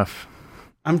around enough.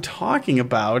 I'm talking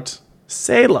about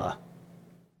Sayla.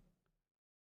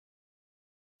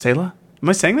 Sayla? Am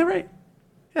I saying that right?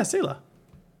 Yeah, Sayla.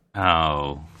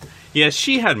 Oh. Yeah,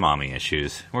 she had mommy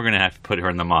issues. We're going to have to put her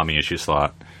in the mommy issue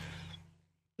slot.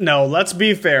 No, let's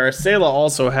be fair. Sayla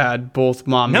also had both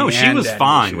mommy and she was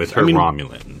fine issues. with her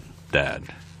Romulan dad.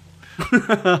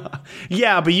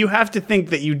 Yeah, but you have to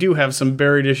think that you do have some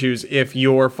buried issues if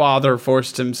your father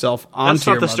forced himself onto your mother. That's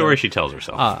not the story she tells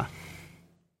herself.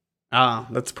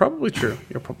 That's probably true.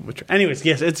 You're probably true. Anyways,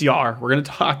 yes, it's Yar. We're going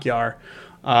to talk Yar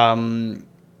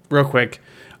real quick.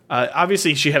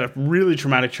 Obviously, she had a really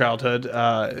traumatic childhood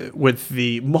with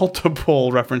the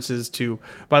multiple references to.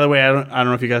 By the way, I don't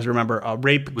know if you guys remember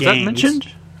rape gangs. Was that mentioned?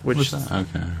 Which,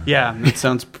 okay. Yeah, it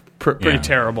sounds pretty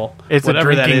terrible. It's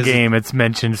Whatever a drinking that is. game. It's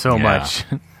mentioned so much.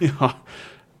 Yeah.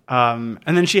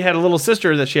 And then she had a little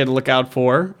sister that she had to look out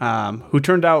for, who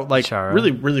turned out like Shara.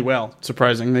 really, really well.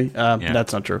 Surprisingly,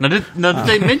 that's not true. Now, did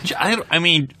they mention? I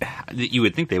mean, you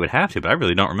would think they would have to, but I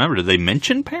really don't remember. Did they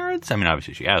mention parents? I mean,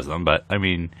 obviously she has them, but I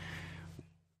mean,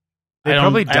 They I don't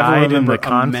probably ever died in remember the a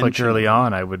conflict mention. early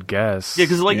on, I would guess. yeah,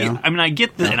 because Yeah. I mean, I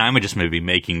get that, and I'm just maybe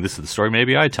making this is the story.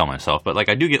 Maybe I tell myself, but like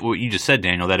I do get what you just said,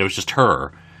 Daniel, that it was just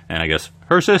her. And I guess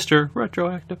her sister,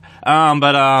 retroactive.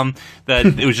 But that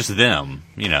it was just them,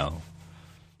 you know,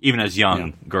 even as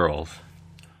young girls.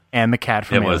 And the cat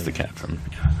from It was Alien. the cat from.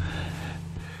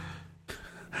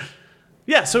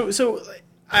 Yeah, so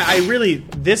I really,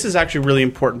 this is actually really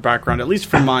important background, at least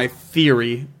for my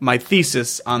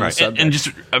thesis on the Right. subject. And just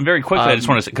very quickly, I just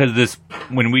want to say, because this,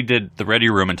 when we did the Ready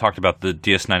Room and talked about the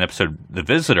DS9 episode, The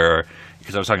Visitor,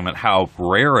 because I was talking about how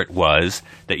rare it was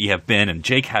that you have Ben and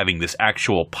Jake having this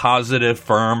actual positive,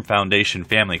 firm foundation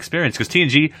family experience, because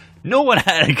TNG, no one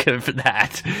had it good for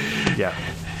that. Yeah.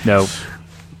 No.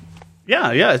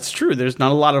 Yeah, it's true. There's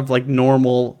not a lot of like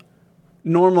normal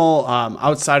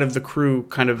outside of the crew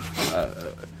kind of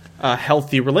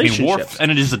healthy I mean, relationships. Worf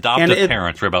and his adoptive And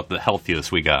parents were about the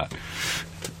healthiest we got.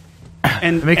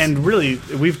 And makes- and really,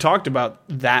 we've talked about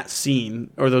that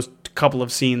scene or those couple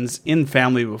of scenes in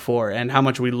Family before, and how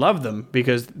much we love them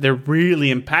because they're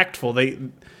really impactful.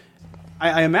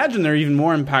 I imagine they're even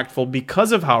more impactful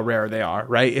because of how rare they are.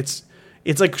 Right? It's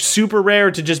like super rare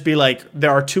to just be like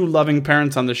there are two loving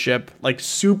parents on the ship, like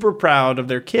super proud of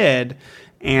their kid,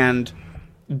 and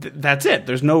that's it.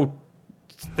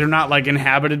 They're not like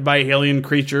inhabited by alien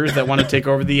creatures that want to take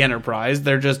over the Enterprise.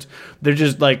 They're just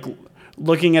like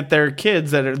looking at their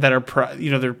kids that are their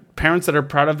parents that are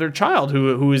proud of their child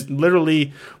who is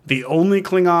literally the only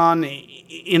Klingon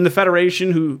in the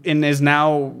Federation who is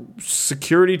now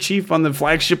security chief on the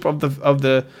flagship of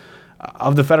the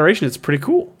Federation. It's pretty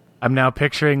cool. I'm now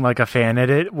picturing like a fan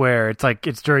edit where it's like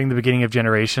it's during the beginning of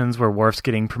Generations where Worf's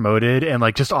getting promoted and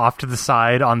like just off to the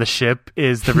side on the ship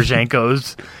is the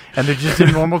Rozhenkos and they're just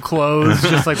in normal clothes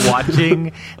just like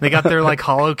watching. They got their like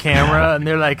hollow camera and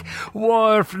they're like,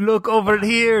 Worf, look over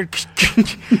here.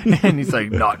 And he's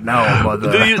like, not now,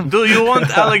 mother. Do you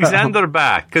want Alexander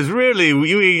back? Because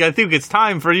really, I think it's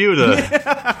time for you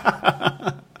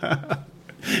to.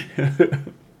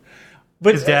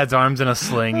 But His dad's arms in a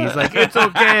sling. He's like, it's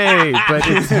okay, but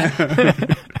it's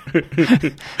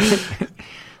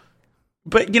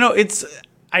But it's.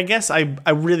 I guess I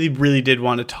really, really did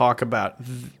want to talk about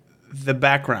the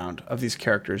background of these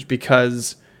characters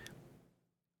because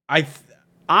I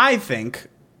think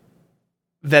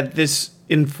that this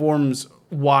informs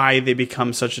why they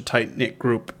become such a tight knit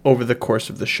group over the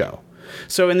course of the show.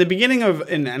 So in the beginning of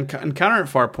Encounter at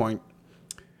Farpoint,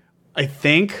 I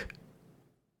think.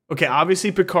 Okay,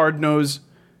 obviously Picard knows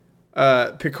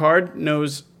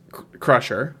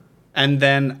Crusher, and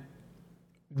then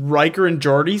Riker and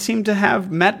Geordi seem to have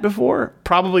met before,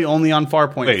 probably only on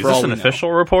Farpoint. Wait, is this an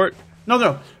official report?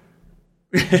 No.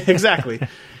 Exactly.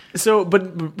 So,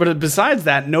 but besides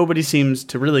that, nobody seems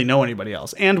to really know anybody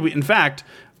else. And we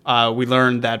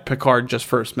learned that Picard just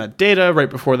first met Data right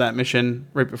before that mission,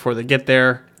 right before they get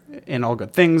there, in All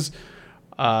Good Things.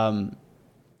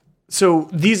 So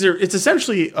it's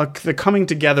essentially the coming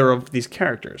together of these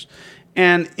characters.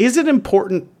 And is it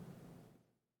important?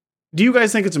 Do you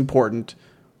guys think it's important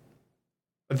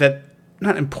that,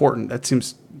 not important, that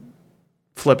seems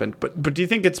flippant, but do you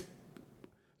think it's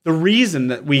the reason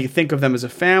that we think of them as a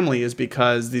family is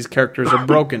because these characters are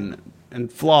broken and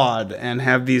flawed and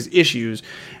have these issues,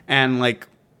 and like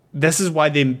this is why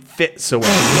they fit so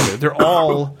well together. They're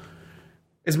all,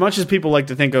 as much as people like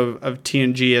to think of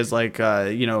TNG as like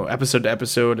episode to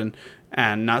episode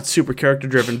and not super character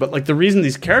driven, but like the reason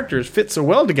these characters fit so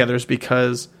well together is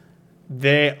because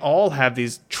they all have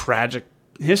these tragic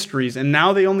histories, and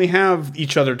now they only have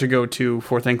each other to go to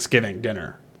for Thanksgiving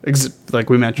dinner, like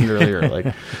we mentioned earlier.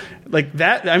 like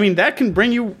that. I mean, that can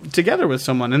bring you together with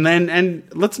someone, and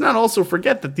let's not also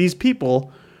forget that these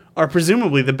people are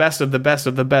presumably the best of the best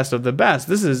of the best of the best.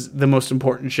 This is the most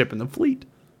important ship in the fleet.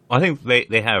 Well, I think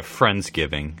they have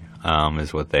Friendsgiving,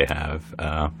 is what they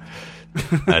have.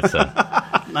 That's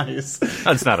Nice.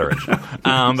 That's not original.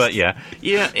 But yeah.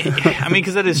 I mean,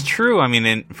 because that is true. I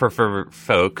mean, for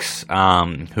folks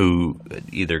who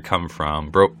either come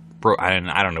from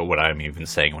I don't know what I'm even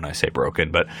saying when I say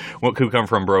broken, but who come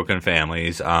from broken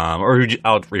families, or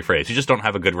I'll rephrase, who just don't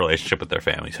have a good relationship with their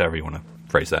families, however you want to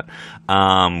phrase that.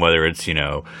 Whether it's,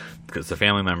 because the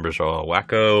family members are all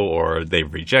wacko, or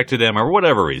they've rejected them, or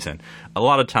whatever reason. A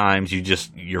lot of times,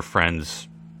 your friends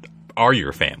are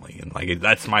your family, and like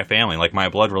that's my family, like my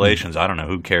blood relations. I don't know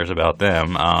who cares about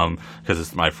them, because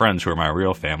it's my friends who are my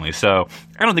real family. So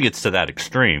I don't think it's to that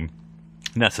extreme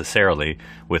necessarily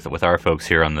with our folks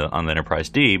here on the Enterprise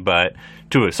D, but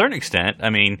to a certain extent, I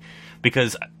mean,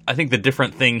 because I think the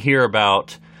different thing here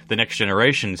about the Next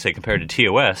Generation, say compared to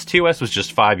TOS was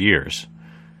just 5 years.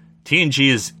 TNG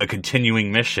is a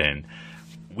continuing mission.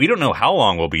 We don't know how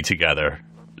long we'll be together.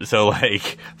 So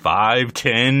like 5,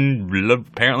 10,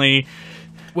 apparently.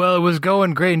 Well, it was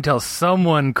going great until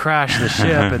someone crashed the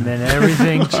ship, and then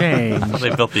everything changed.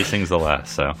 They built these things to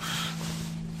last, so.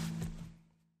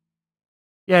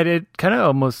 Yeah, it kind of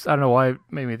almost, I don't know why it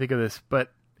made me think of this,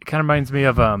 but it kind of reminds me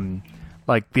of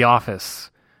like The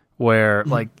Office, where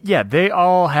they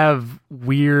all have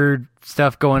weird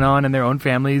stuff going on in their own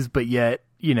families, but yet,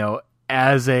 just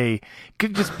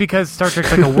because Star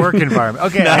Trek's like a work environment.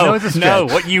 Okay, I know it's a stretch. No,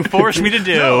 what you forced me to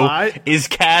do is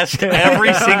cast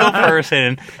every single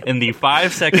person in the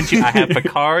 5 seconds. I have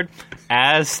Picard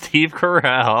as Steve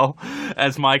Carell,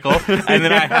 as Michael, and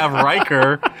then I have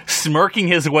Riker smirking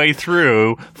his way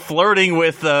through, flirting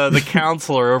with the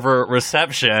counselor over at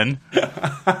reception.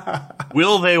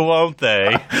 Will they, won't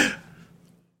they?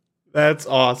 That's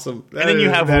awesome. And then you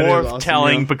have Worf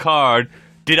telling Picard,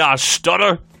 "Did I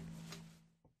stutter?"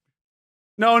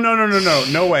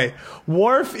 No way.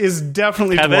 Worf is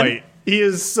definitely Kevin? Dwight. He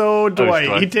is so Dwight.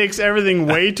 Dwight. He takes everything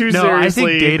way too No, seriously. I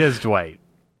think Data's Dwight.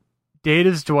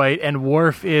 Data's Dwight, and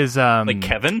Worf is Like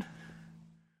Kevin?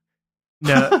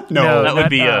 No, that would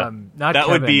be not that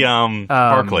Kevin. would be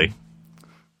Barkley.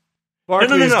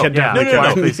 Barkley's No. Kevin.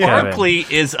 Barkley's Kevin. Barkley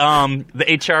is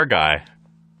the HR guy.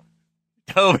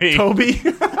 Toby.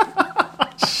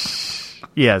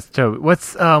 Yes, Toby.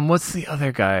 What's the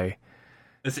other guy?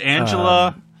 It's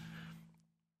Angela.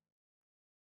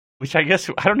 Which I guess,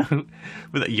 I don't know.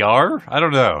 Was it Yar? I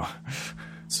don't know.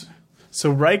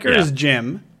 So Riker is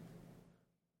Jim.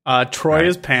 Troy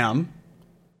is Pam.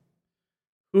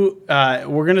 Who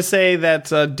we're gonna say that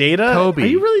Data. Toby. Are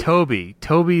you really?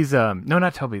 Toby's no,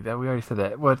 not Toby. That we already said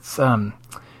that. What's gosh,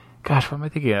 what am I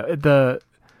thinking of?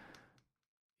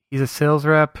 He's a sales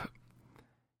rep.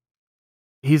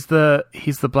 He's the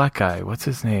black guy. What's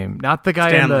his name? Not the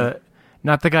guy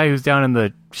not the guy who's down in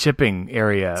the shipping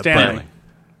area. Stanley.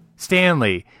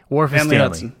 Stanley. Worf is Stanley Stanley.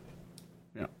 Hudson.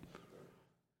 Yeah.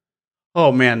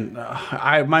 Oh man,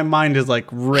 my mind is like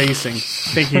racing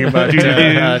thinking about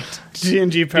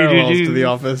TNG parallels to The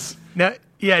Office. No,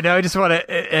 I just want to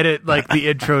edit like the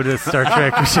intro to Star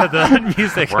Trek, which had the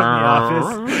music from The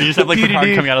Office. You just have like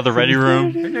Picard coming out of the ready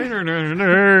room.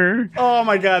 Oh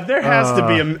my god, there has to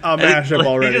be a mashup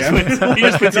already. He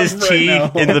just puts his tea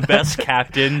in the best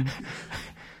captain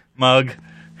mug.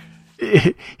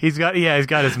 He's got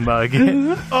his mug.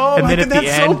 Oh, and my then god, at the that's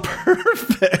end, so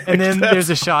perfect. And then there's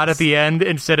a shot at the end.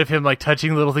 Instead of him like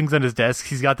touching little things on his desk,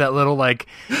 he's got that little like,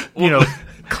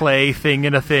 clay thing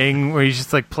in a thing where he's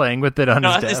just like playing with it on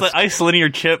his desk. It's like ice linear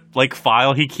chip like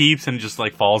file he keeps and just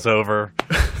like falls over.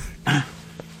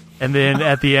 And then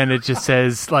at the end, it just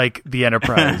says like the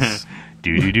Enterprise.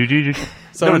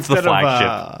 So no, it's the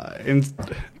flagship.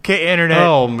 Okay, internet.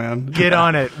 Oh man, get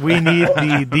on it. We need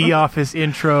the Office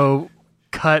intro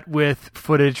cut with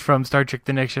footage from Star Trek: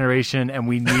 The Next Generation, and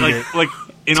we need it. Like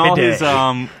in today. all his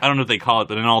I don't know what they call it,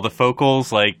 but in all the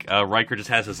focals, like Riker just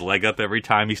has his leg up every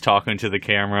time he's talking to the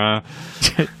camera.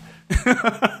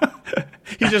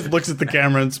 He just looks at the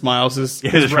camera and smiles.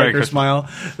 His Riker smile.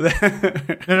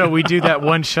 No, we do that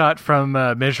one shot from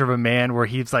Measure of a Man where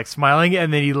he's like smiling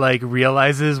and then he like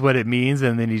realizes what it means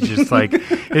and then he just like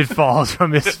it falls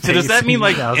from his face. So does that mean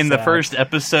like in the sad. first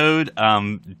episode,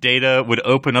 Data would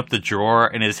open up the drawer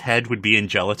and his head would be in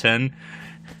gelatin?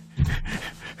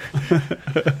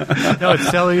 No, it's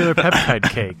cellular peptide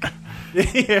cake.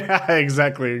 Yeah,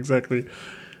 exactly.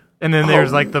 And then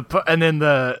there's like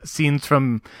the scenes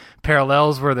from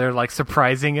Parallels where they're like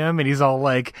surprising him and he's all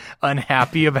like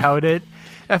unhappy about it.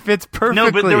 That fits perfectly.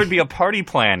 No, but there would be a party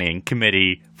planning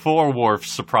committee for Worf's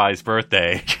surprise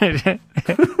birthday.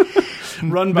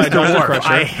 Run by Mr. Dr. Worf,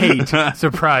 Crusher. I hate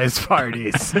surprise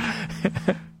parties.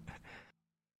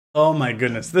 Oh my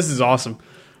goodness, this is awesome.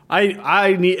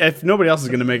 I need, if nobody else is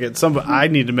going to make it, I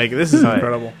need to make it. This is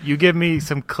incredible. You give me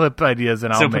some clip ideas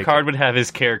and I'll make Picard it. would have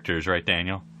his characters, right,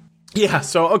 Daniel? Yeah.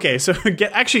 So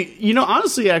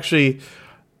honestly,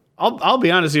 I'll be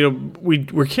honest,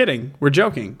 we're kidding, we're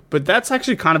joking, but that's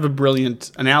actually kind of a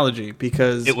brilliant analogy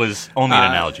because it was only an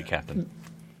analogy, Captain.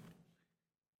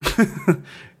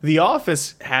 The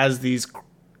Office has these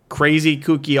crazy,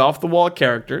 kooky, off the wall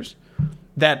characters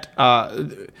that it's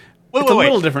a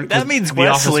little different. That means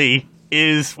Wesley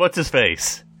is what's his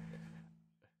face?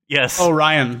 Yes. Oh,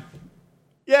 Ryan.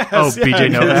 Yes. Oh,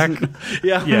 BJ Novak.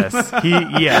 Yeah.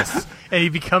 Yes. And he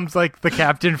becomes like the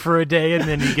captain for a day, and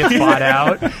then he gets bought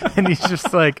out, and he's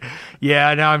just like,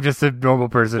 "Yeah, now I'm just a normal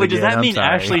person." Wait, does that mean sorry.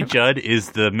 Ashley Judd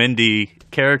is the Mindy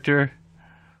character?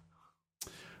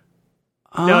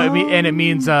 No, it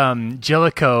means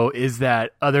Jellicoe is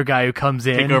that other guy who comes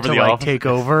in to take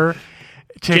over.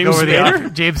 James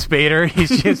Spader? James Spader.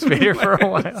 He's James Spader for a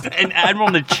while. And Admiral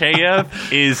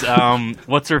Nechayev is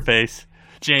what's her face?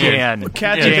 Jan.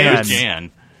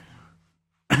 Jan.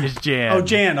 It's Jan. Oh,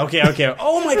 Jan. Okay.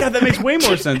 Oh my God, that makes way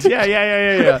more sense.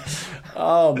 Yeah.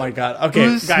 Oh my God.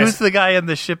 Okay, guys, who's the guy in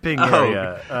the shipping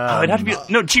area? It'd have to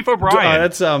be Chief O'Brien.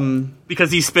 That's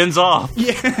because he spins off.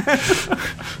 Yeah.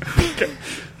 Okay.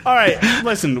 All right,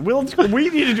 listen. We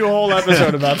need to do a whole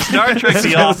episode about Star Trek: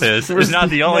 The Office is not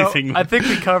the only thing. I think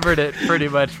we covered it pretty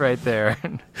much right there.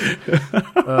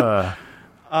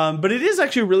 But it is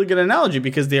actually a really good analogy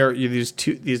because they are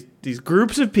these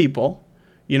groups of people,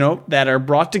 that are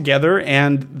brought together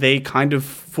and they kind of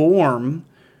form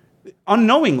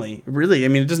unknowingly. Really, I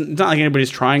mean, it's not like anybody's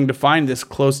trying to find this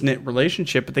close knit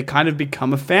relationship, but they kind of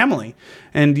become a family,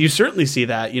 and you certainly see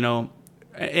that,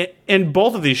 in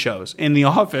both of these shows. In The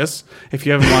Office, if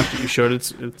you haven't watched it, you should.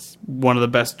 It's one of the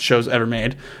best shows ever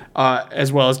made,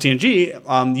 as well as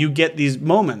TNG. You get these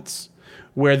moments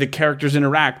where the characters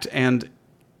interact and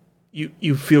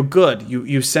you feel good.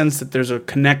 You sense that there's a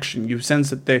connection. You sense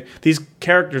that these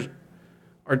characters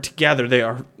are together. They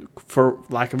are, for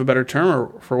lack of a better term,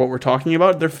 or for what we're talking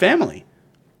about, they're family.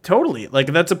 Totally. Like,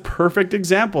 that's a perfect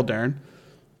example, Darren.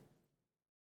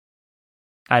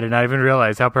 I did not even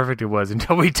realize how perfect it was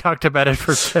until we talked about it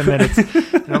for 10 minutes.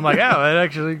 And I'm like, oh, that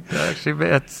actually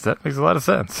that makes a lot of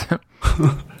sense.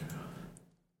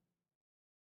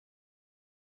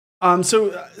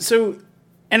 So,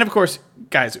 and of course,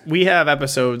 guys, we have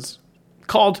episodes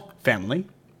called Family,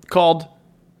 called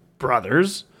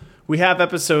Brothers. We have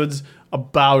episodes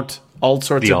about all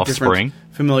sorts of different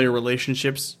familiar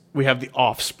relationships. We have the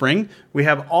Offspring. We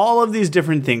have all of these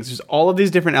different things. There's all of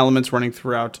these different elements running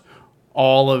throughout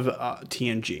all of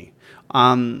TNG.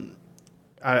 I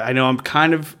know I'm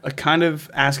kind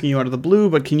of asking you out of the blue,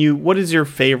 but what is your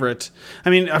favorite? I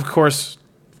mean, of course,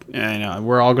 I know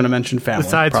we're all going to mention family.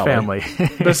 Besides family.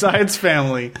 Besides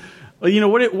family. Well,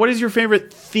 what is your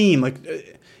favorite theme? Like,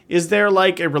 is there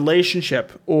like a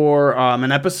relationship or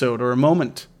an episode or a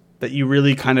moment that you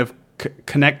really kind of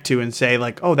connect to and say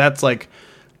like, oh,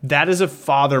 that is a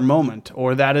father moment,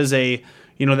 or that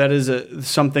is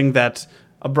something that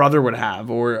a brother would have,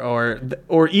 or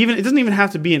even, it doesn't even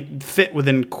have to be fit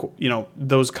within,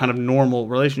 those kind of normal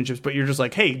relationships, but you're just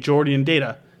like, hey, Geordi and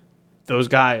Data, those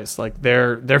guys, like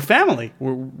they're family,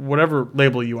 or whatever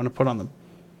label you want to put on them.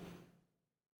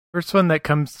 First one that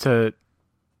comes to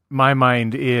my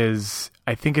mind is,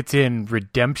 I think it's in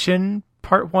Redemption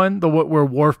Part 1, where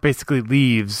Worf basically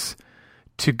leaves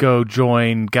to go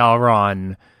join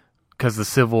Galron because the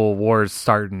Civil War is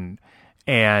starting.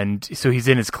 And so he's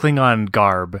in his Klingon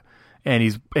garb, and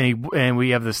we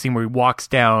have the scene where he walks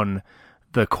down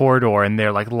the corridor, and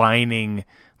they're like lining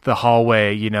the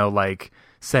hallway, like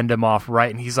send him off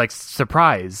right, and he's like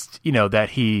surprised,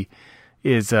 that he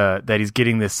is that he's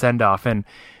getting this send off, and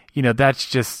that's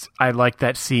just, I like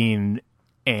that scene,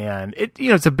 and it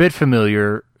it's a bit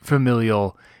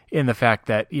familial in the fact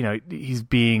that he's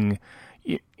being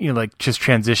like just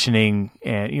transitioning,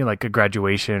 and like a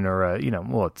graduation or a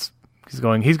He's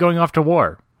going off to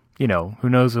war. Who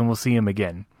knows when we'll see him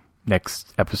again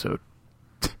next episode.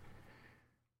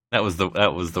 That was the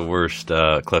worst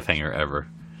cliffhanger ever.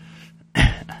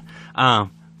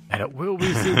 And will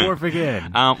we see Worf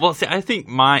again? Well, see, I think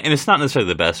mine, and it's not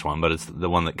necessarily the best one, but it's the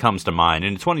one that comes to mind,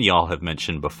 and it's one y'all have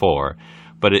mentioned before.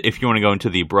 But if you want to go into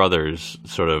the brothers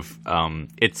sort of,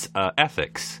 it's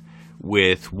ethics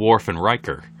with Worf and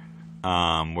Riker,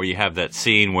 where you have that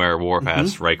scene where Worf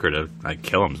asks Riker to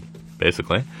kill him.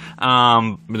 Basically,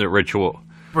 the ritual.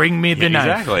 Bring me the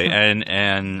knife. Exactly,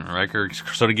 and Riker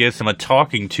sort of gives him a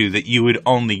talking to that you would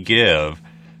only give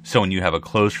someone you have a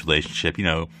close relationship.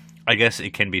 I guess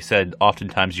it can be said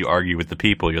oftentimes you argue with the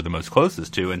people you're the most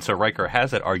closest to, and so Riker has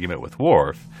that argument with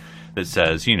Worf that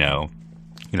says, blah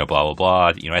blah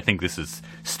blah. I think this is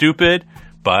stupid,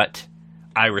 but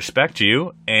I respect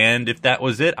you, and if that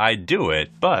was it, I'd do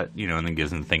it. But, and then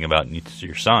gives him the thing about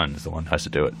your son is the one who has to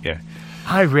do it. Yeah.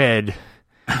 I read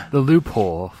the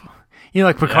loophole.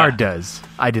 Like Picard does.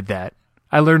 I did that.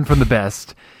 I learned from the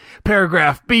best.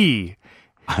 Paragraph B.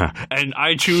 And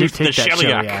I choose the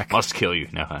Shellyak. Must kill you.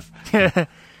 No.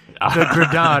 The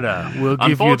Granada will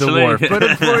give you the warp. But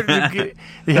unfortunately,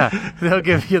 they'll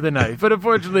give you the knife. But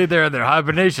unfortunately, they're in their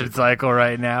hibernation cycle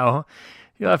right now.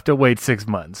 You'll have to wait 6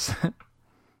 months.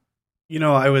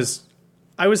 I was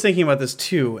thinking about this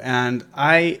too, and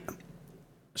I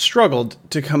struggled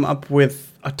to come up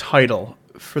with a title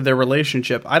for their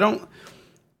relationship.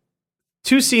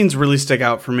 Two scenes really stick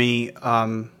out for me.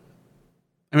 A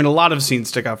lot of scenes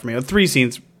stick out for me. 3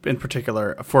 scenes in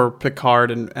particular for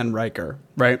Picard and Riker,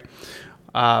 right?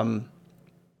 One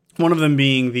of them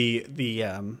being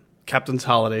the Captain's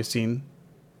Holiday scene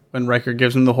when Riker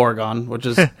gives him the Horgon, which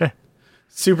is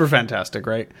super fantastic,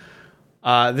 right?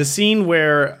 The scene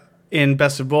where in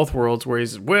Best of Both Worlds where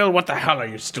he's, well, what the hell are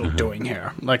you still doing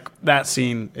here? Like, that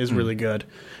scene is really good.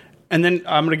 And then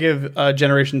I'm going to give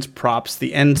Generations props,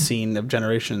 the end scene of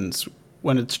Generations,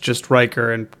 when it's just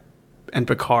Riker and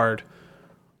Picard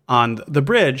on the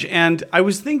bridge. And I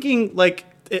was thinking, like,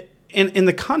 in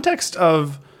the context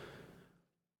of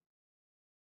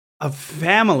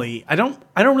family, I don't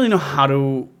really know how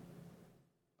to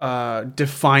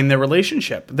define their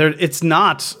relationship. It's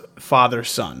not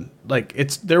father-son. Like,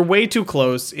 they're way too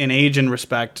close in age and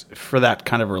respect for that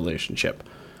kind of relationship.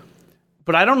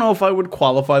 But I don't know if I would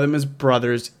qualify them as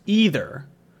brothers either,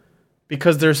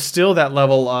 because there's still that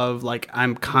level of, like,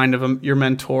 I'm kind of your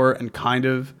mentor and kind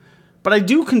of, but I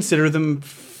do consider them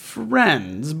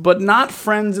friends, but not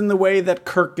friends in the way that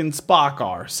Kirk and Spock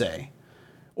are, say,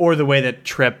 or the way that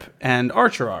Trip and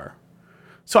Archer are.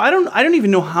 So I don't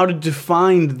even know how to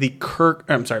define the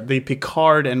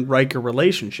Picard and Riker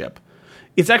relationship.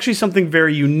 It's actually something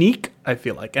very unique, I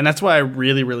feel like, and that's why I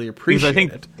really, really appreciate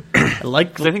it. I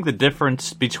think the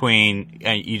difference between,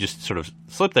 and you just sort of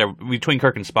slipped there, between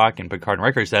Kirk and Spock and Picard and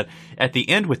Riker is that at the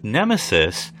end with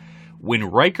Nemesis, when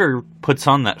Riker puts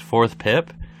on that 4th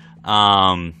pip,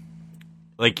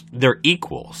 like, they're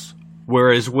equals.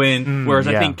 Whereas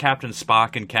I think Captain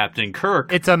Spock and Captain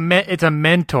Kirk, it's a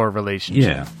mentor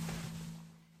relationship.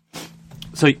 Yeah.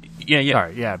 So yeah.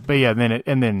 Sorry, yeah, but yeah,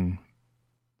 and then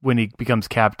when he becomes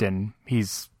captain,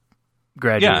 he's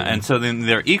graduating. Yeah, and so then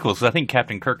they're equals. So I think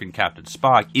Captain Kirk and Captain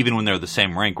Spock, even when they're the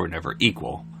same rank, were never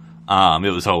equal.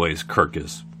 It was always Kirk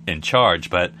is in charge,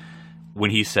 but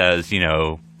when he says,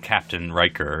 Captain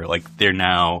Riker, like, they're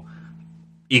now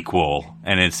equal,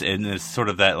 and it's sort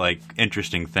of that, like,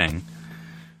 interesting thing.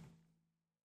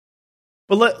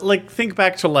 But think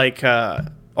back to, like,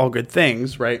 All Good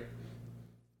Things, right?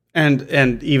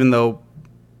 And even though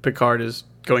Picard is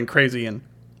going crazy and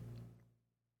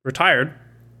retired,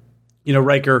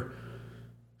 Riker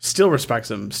still respects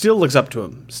him, still looks up to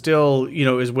him, still,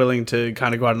 is willing to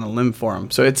kind of go out on a limb for him.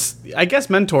 So I guess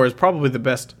mentor is probably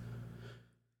the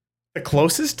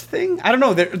closest thing. I don't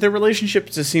know. Their relationship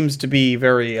just seems to be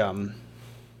very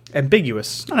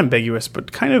ambiguous. Not ambiguous,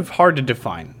 but kind of hard to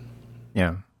define.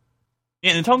 Yeah.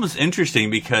 And it's almost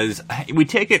interesting because we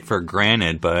take it for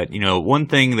granted, but, one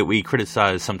thing that we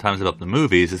criticize sometimes about the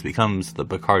movies is it becomes the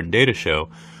Picard and Data show.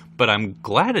 But I'm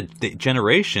glad at the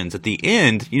Generations, at the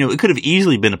end, it could have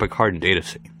easily been a Picard and Data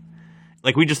scene.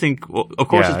 Like, we just think, well, of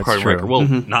course it's Picard and Riker. Well,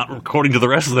 not according to the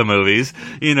rest of the movies,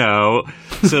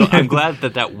 So I'm glad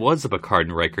that was a Picard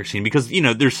and Riker scene because,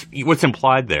 there's what's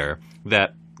implied there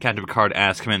that Captain Picard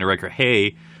asked Commander Riker,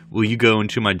 hey, will you go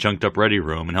into my junked up ready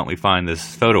room and help me find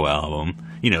this photo album?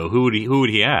 Who would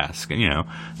he ask?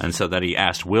 And so that he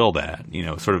asked Will that,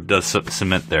 sort of does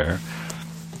cement there.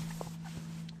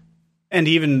 And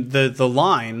even the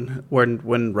line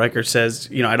when Riker says,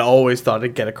 I'd always thought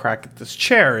I'd get a crack at this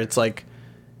chair. It's like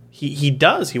he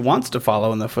does. He wants to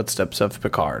follow in the footsteps of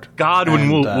Picard. God, when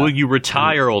will you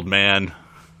retire, old man?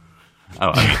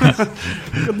 Oh,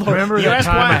 Good Lord. Remember that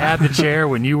time I had the chair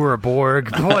when you were a Borg?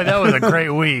 Boy, that was a great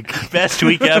week. Best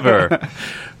week ever.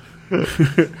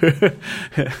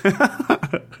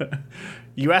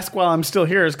 You ask while I'm still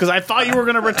here is because I thought you were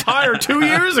going to retire 2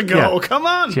 years ago. Yeah. Come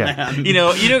on, man. You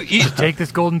just take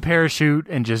this golden parachute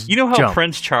and just how jump.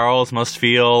 Prince Charles must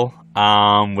feel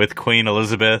with Queen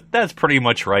Elizabeth? That's pretty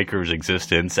much Riker's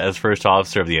existence as first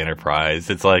officer of the Enterprise.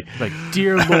 It's like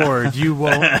dear Lord, you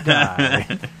won't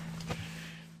die.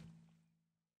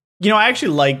 I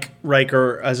actually like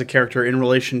Riker as a character in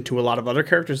relation to a lot of other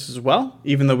characters as well,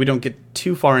 even though we don't get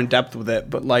too far in depth with it.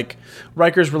 But, like,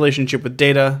 Riker's relationship with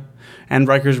Data and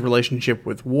Riker's relationship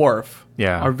with Worf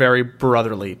are very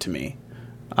brotherly to me.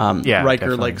 Riker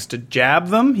definitely. likes to jab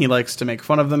them. He likes to make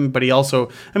fun of them, but he also,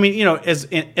 I mean,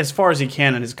 as far as he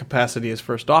can in his capacity as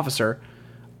first officer,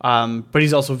 but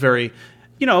he's also very,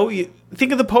 you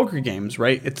think of the poker games,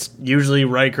 right? It's usually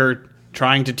Riker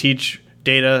trying to teach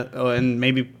Data and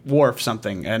maybe Worf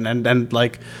something, and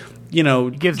like, He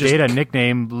gives Data a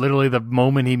nickname literally the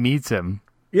moment he meets him.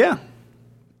 Yeah.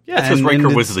 Yeah, That's because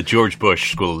Riker was the George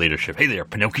Bush School of Leadership. Hey there,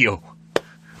 Pinocchio.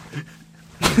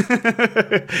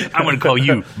 I'm going to call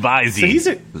you Visey.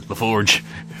 So the Forge.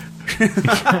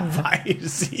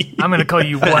 Visey. I'm going to call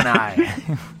you One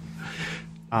Eye.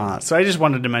 So I just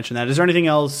wanted to mention that. Is there anything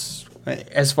else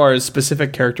as far as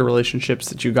specific character relationships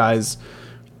that you guys,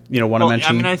 want to mention?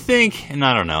 I mean, I think, and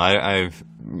I don't know, I've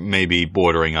maybe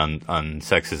bordering on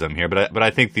sexism here, but I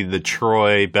think the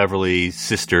Troy Beverly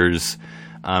sisters,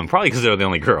 probably because they're the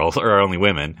only girls or only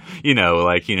women,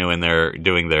 and they're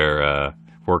doing their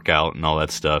workout and all that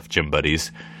stuff, gym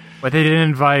buddies. But they didn't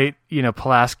invite,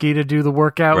 Pulaski to do the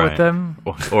workout with them?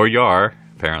 Or Yar,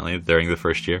 apparently, during the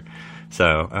first year.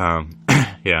 So,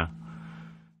 yeah.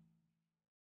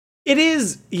 It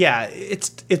is, yeah.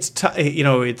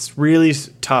 It's really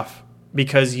tough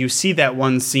because you see that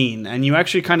one scene and you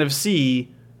actually kind of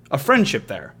see a friendship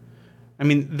there. I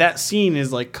mean, that scene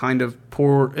is like kind of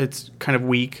poor. It's kind of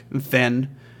weak and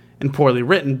thin and poorly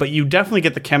written, but you definitely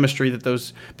get the chemistry that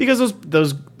those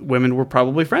women were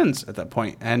probably friends at that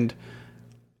point.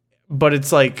 But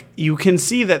it's like you can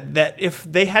see that if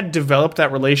they had developed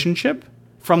that relationship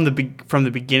from the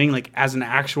beginning, like as an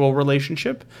actual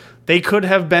relationship, they could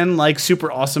have been like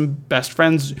super awesome best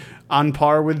friends on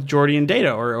par with Geordi and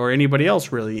Data or anybody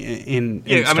else really in I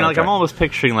mean, Star like Trek. I'm almost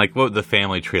picturing like what would the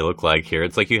family tree look like here.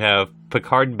 It's like you have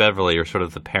Picard and Beverly are sort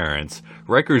of the parents.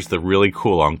 Riker's the really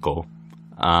cool uncle.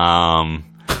 And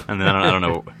then I don't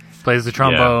know. Plays the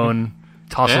trombone,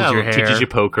 tosses your hair. Teaches you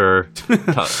poker,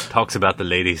 talks about the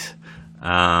ladies.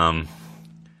 But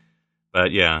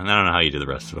yeah, I don't know how you do the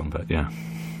rest of them, but yeah.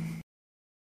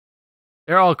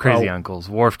 They're all crazy uncles.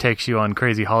 Worf takes you on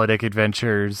crazy holodeck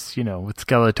adventures, with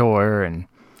Skeletor and...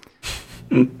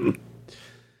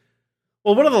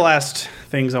 Well, one of the last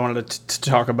things I wanted to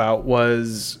talk about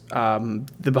was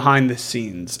the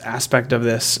behind-the-scenes aspect of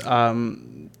this.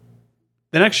 The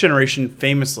Next Generation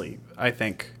famously, I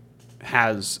think,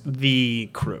 has the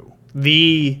crew,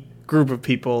 the group of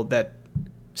people that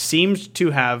seems to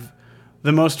have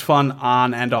the most fun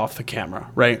on and off the camera,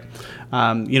 right?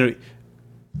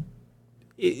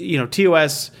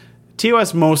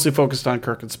 TOS mostly focused on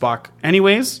Kirk and Spock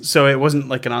anyways, so it wasn't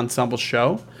like an ensemble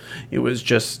show. It was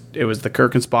the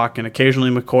Kirk and Spock and occasionally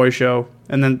McCoy show,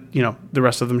 and then, the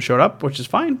rest of them showed up, which is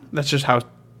fine. That's just how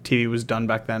TV was done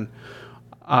back then.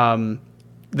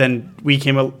 Then we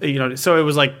came, so it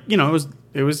was like,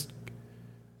 it was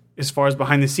as far as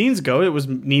behind the scenes go, it was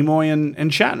Nimoy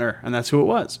and Shatner, and that's who it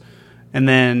was. And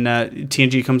then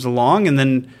TNG comes along, and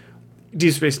then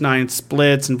Deep Space Nine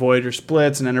splits, and Voyager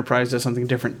splits, and Enterprise does something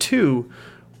different too.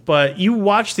 But you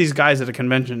watch these guys at a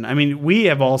convention. I mean, we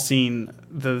have all seen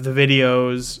the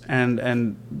videos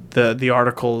and the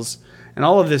articles and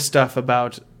all of this stuff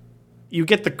about you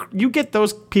get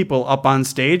those people up on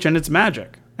stage, and it's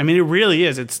magic. I mean, it really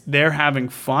is. They're having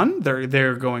fun.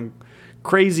 They're going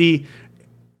crazy.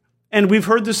 And we've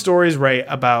heard the stories, right,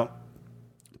 about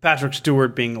Patrick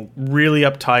Stewart being really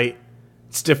uptight,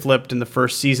 stiff-lipped in the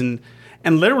first season.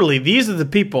 And literally, these are the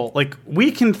people, like,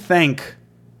 we can thank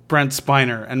Brent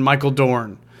Spiner and Michael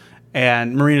Dorn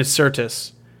and Marina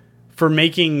Sirtis for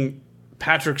making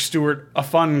Patrick Stewart a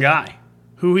fun guy,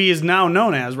 who he is now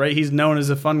known as, right? He's known as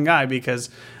a fun guy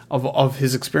because of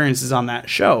his experiences on that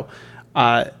show.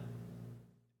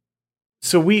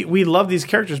 So we love these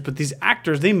characters, but these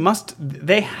actors,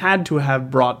 they had to have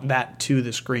brought that to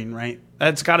the screen, right?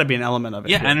 That's got to be an element of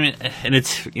it. Yeah, here. and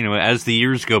it's, as the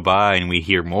years go by and we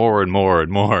hear more and more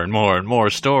and more and more and more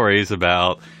stories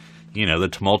about, the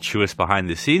tumultuous behind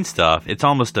the scenes stuff, it's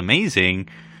almost amazing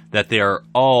that they are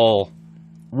all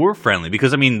were friendly,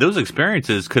 because those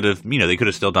experiences could have, they could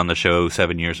have still done the show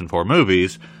 7 years and 4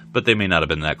 movies, but they may not have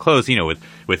been that close.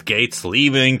 With Gates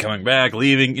leaving, coming back,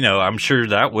 leaving, I'm sure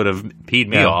that would have peed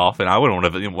me off, and I wouldn't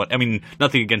have.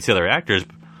 Nothing against the other actors.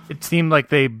 It seemed like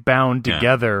they bound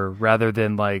together rather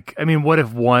than like, what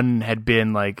if one had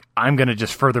been like, I'm going to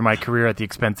just further my career at the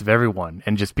expense of everyone,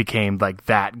 and just became like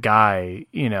that guy,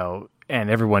 and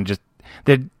everyone just,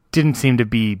 there didn't seem to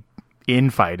be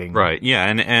infighting. Right. Yeah.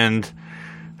 And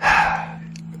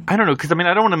I don't know, because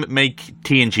I don't want to make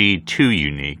TNG too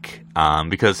unique,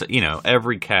 because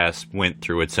every cast went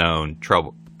through its own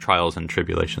trials and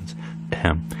tribulations.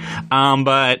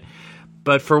 But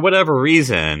for whatever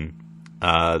reason,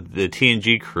 the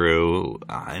TNG crew,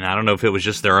 and I don't know if it was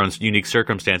just their own unique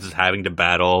circumstances having to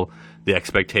battle the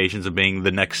expectations of being the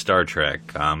next Star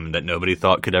Trek that nobody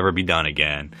thought could ever be done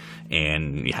again,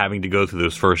 and having to go through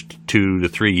those first 2 to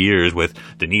 3 years with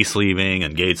Denise leaving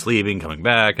and Gates leaving, coming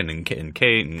back, and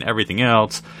Kate and everything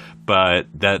else. But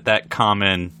that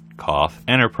common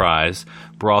enterprise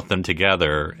brought them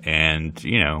together, and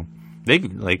they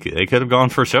could have gone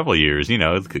for several years. It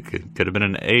could have been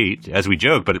an 8, as we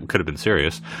joke, but it could have been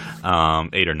serious,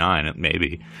 8 or 9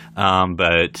 maybe.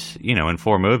 But in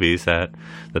 4 movies that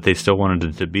they still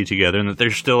wanted to be together, and that they're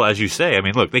still, as you say. I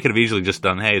mean, look, they could have easily just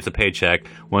done, hey, it's a paycheck.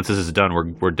 Once this is done,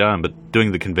 we're done. But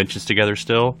doing the conventions together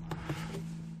still,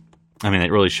 I mean,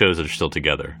 it really shows that they're still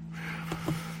together.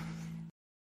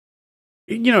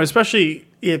 Especially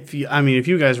if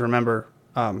you guys remember.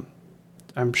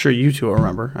 I'm sure you two will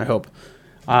remember, I hope,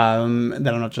 that I'm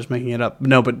not just making it up.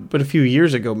 No, but a few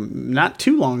years ago, not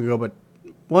too long ago, but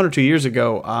 1 or 2 years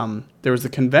ago, there was the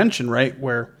convention, right,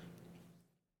 where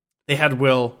they had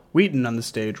Will Wheaton on the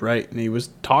stage, right, and he was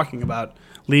talking about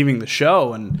leaving the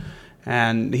show,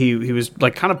 and he was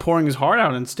like kind of pouring his heart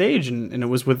out on stage, and it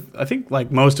was with, I think, like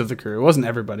most of the crew. It wasn't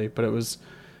everybody, but it was,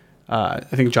 I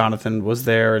think Jonathan was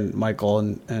there, and Michael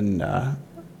and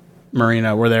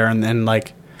Marina were there, and then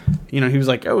like, he was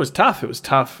like, oh, it was tough. It was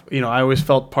tough. I always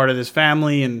felt part of this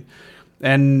family,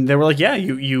 and they were like, yeah,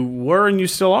 you were, and you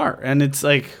still are. And it's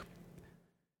like,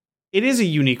 it is a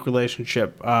unique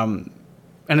relationship. And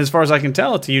as far as I can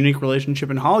tell, it's a unique relationship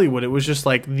in Hollywood. It was just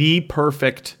like the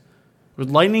perfect, it was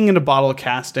lightning in a bottle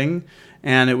casting,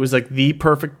 and it was like the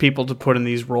perfect people to put in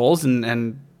these roles,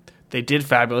 and they did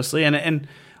fabulously. And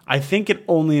I think it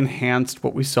only enhanced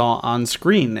what we saw on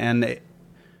screen. And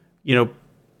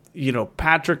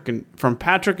Patrick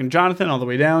and Jonathan all the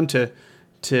way down to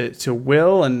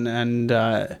Will and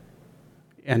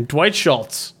Dwight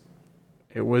Schultz.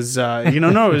 It was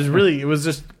it was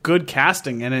just good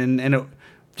casting and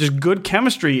just good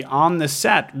chemistry on the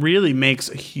set really makes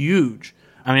a huge.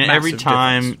 I mean, every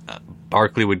time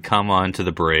Barclay would come onto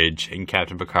the bridge and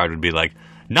Captain Picard would be like,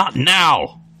 "Not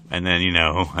now." And then,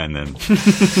 and then...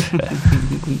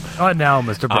 Not now,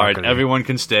 Mr. Barclay. All right, everyone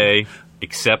can stay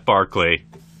except Barclay.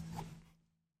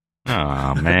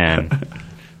 Oh, man.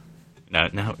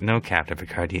 No, Captain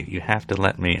Picard. You have to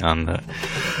let me on the...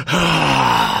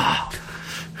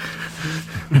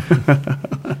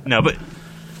 No, but...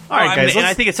 All right, guys. And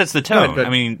I think it sets the tone. I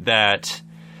mean, that...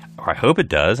 Or I hope it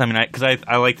does. I mean, because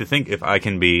I like to think, if I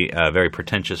can be very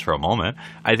pretentious for a moment,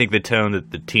 I think the tone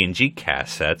that the TNG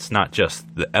cast sets, not just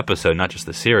the episode, not just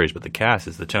the series, but the cast,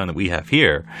 is the tone that we have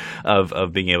here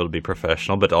of being able to be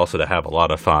professional, but also to have a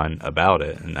lot of fun about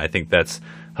it. And I think that's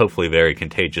hopefully a very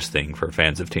contagious thing for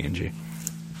fans of TNG.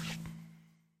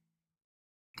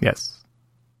 Yes.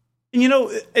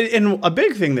 And a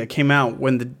big thing that came out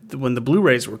when the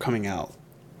Blu-rays were coming out,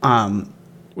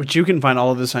 which you can find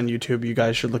all of this on YouTube. You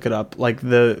guys should look it up. Like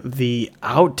the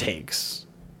outtakes.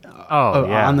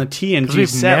 On the TNG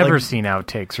set. We've never seen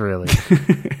outtakes, really.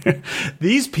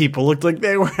 These people looked like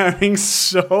they were having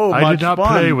so much fun. I did not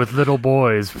play with little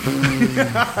boys.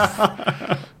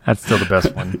 That's still the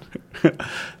best one.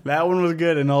 That one was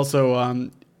good, and also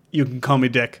You Can Call Me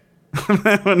Dick.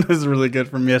 That one was really good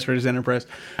from yesterday's Enterprise.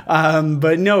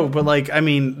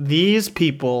 These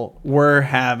people were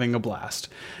having a blast.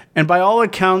 And by all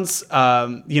accounts,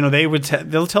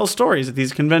 they'll tell stories at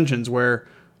these conventions where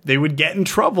they would get in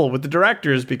trouble with the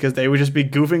directors because they would just be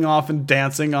goofing off and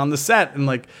dancing on the set and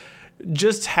like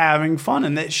just having fun.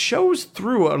 And that shows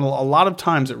through a lot of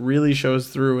times. It really shows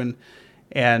through.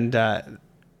 And I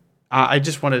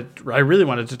really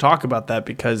wanted to talk about that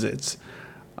because it's,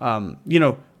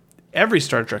 every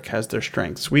Star Trek has their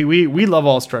strengths. We love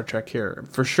all Star Trek here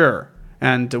for sure.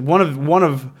 And one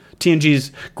of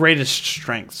TNG's greatest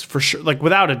strengths, for sure, like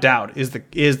without a doubt, is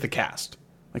the cast.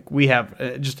 Like we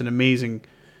have just an amazing,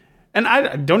 and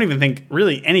I don't even think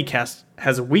really any cast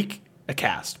has a weak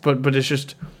cast, but it's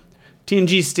just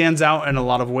TNG stands out in a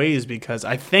lot of ways because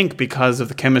of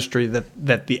the chemistry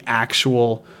that the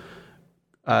actual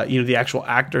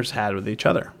actors had with each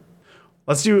other.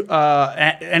 Let's do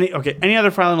any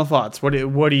other final thoughts? What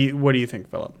do you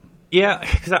think, Philip? Yeah,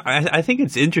 because I think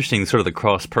it's interesting, sort of the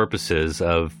cross purposes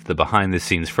of the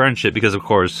behind-the-scenes friendship, because, of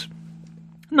course,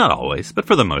 not always, but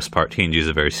for the most part, TNG is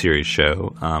a very serious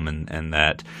show, and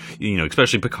that,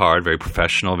 especially Picard, very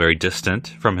professional, very distant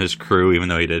from his crew, even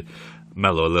though he did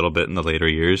mellow a little bit in the later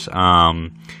years.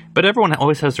 But everyone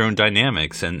always has their own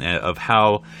dynamics, and of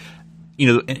how...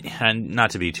 and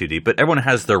not to be too deep, but everyone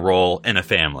has their role in a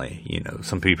family.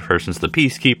 Some person's the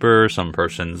peacekeeper, some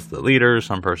person's the leader,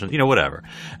 some person, whatever.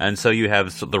 And so you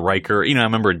have the Riker. I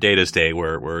remember Data's day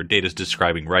where Data's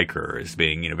describing Riker as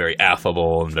being, very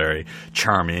affable and very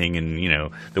charming, and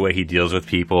the way he deals with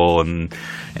people,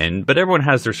 but everyone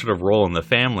has their sort of role in the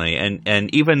family,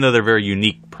 and even though they're very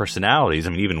unique personalities, I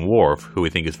mean, even Worf, who we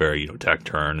think is very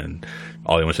taciturn and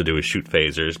all he wants to do is shoot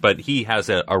phasers, but he has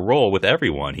a role with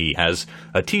everyone. He has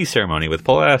a tea ceremony with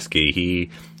Pulaski. He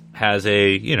has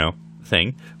a,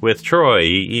 thing with Troy.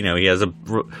 He has a,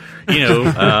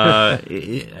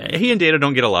 he and Data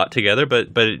don't get a lot together,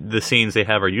 but the scenes they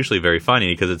have are usually very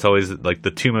funny because it's always like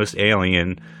the two most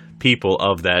alien people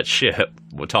of that ship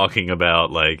talking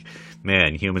about like,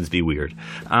 man, humans be weird.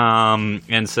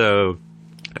 And so,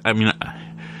 I mean,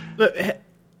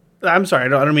 I'm sorry, I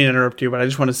don't mean to interrupt you, but I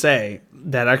just want to say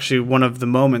that actually one of the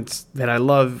moments that I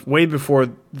love way before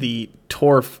the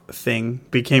Torf thing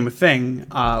became a thing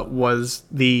was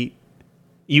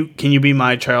can you be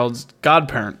my child's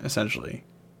godparent, essentially,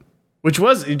 which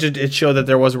was it showed that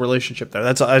there was a relationship there.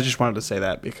 I just wanted to say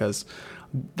that because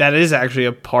that is actually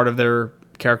a part of their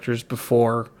characters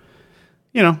before,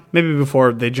 maybe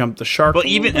before they jumped the shark. Well,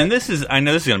 and this is, I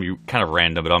know this is going to be kind of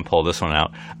random, but I'll pull this one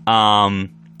out.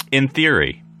 In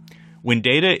theory, when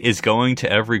Data is going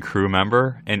to every crew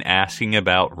member and asking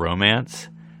about romance,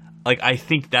 like, I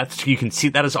think you can see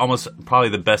that is almost probably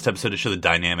the best episode to show the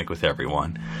dynamic with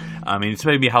everyone. I mean, it's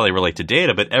maybe how they relate to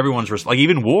Data, but everyone's like,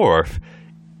 even Worf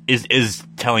is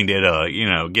telling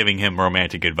Data, giving him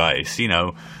romantic advice.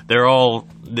 They're all,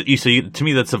 to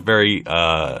me, that's a very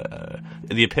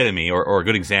the epitome or a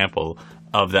good example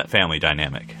of that family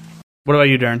dynamic. What about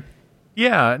you, Darren?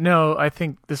 Yeah, no, I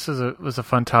think this was a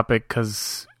fun topic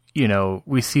because,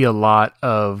 we see a lot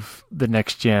of the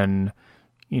next gen,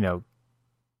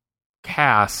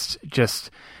 cast just,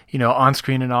 on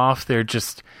screen and off. They're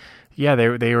just, they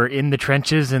were in the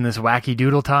trenches in this wacky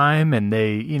doodle time, and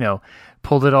they,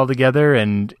 pulled it all together.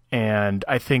 And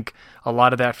I think a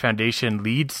lot of that foundation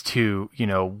leads to,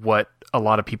 what a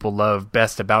lot of people love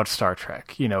best about Star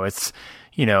Trek. It's,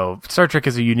 Star Trek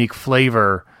is a unique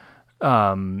flavor.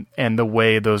 And the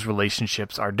way those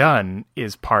relationships are done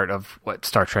is part of what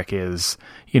Star Trek is,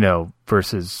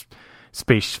 versus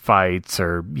space fights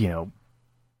or,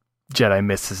 Jedi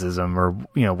mysticism or,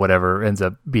 whatever ends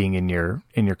up being in your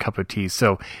cup of tea.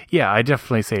 So yeah, I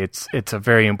definitely say it's a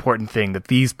very important thing that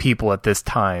these people at this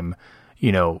time,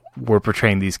 were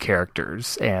portraying these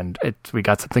characters, and we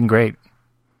got something great.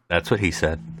 That's what he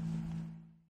said.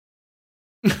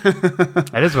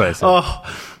 That is what I said.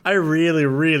 Oh, I really,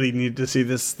 really need to see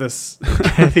this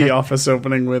The Office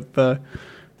opening with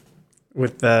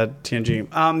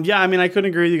TNG. Yeah, I mean, I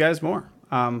couldn't agree with you guys more.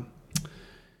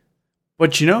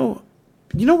 But you know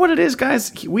what it is,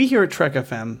 guys? We here at Trek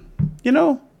FM,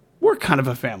 we're kind of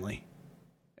a family,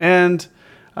 and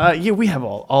we have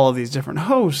all of these different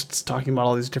hosts talking about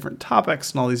all these different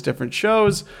topics and all these different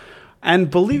shows,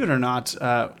 and believe it or not,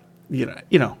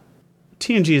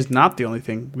 TNG is not the only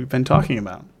thing we've been talking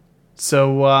about.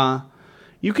 So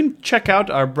you can check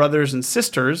out our brothers and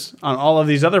sisters on all of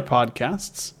these other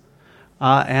podcasts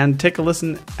and take a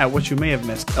listen at what you may have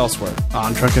missed elsewhere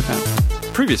on Trek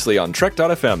FM. Previously on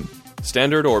Trek.fm,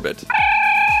 Standard Orbit.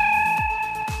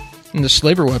 And the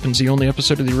Slaver Weapon's the only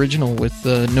episode of the original with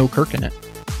no Kirk in it.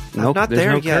 Nope, not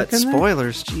there yet.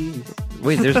 Spoilers, jeez.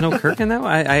 Wait, there's no Kirk in that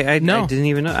one? I didn't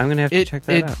even know. I'm going to have to check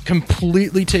that out. It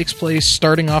completely takes place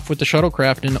starting off with the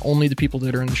shuttlecraft and only the people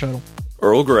that are in the shuttle.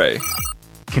 Earl Grey.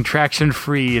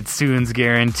 Contraction-free, it's Soon's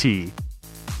guarantee.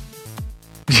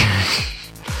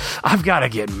 I've got to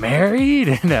get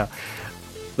married? No.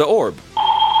 The Orb.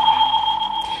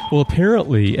 Well,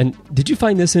 apparently, and did you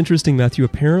find this interesting, Matthew?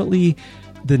 Apparently,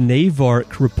 the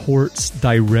Navark reports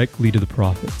directly to the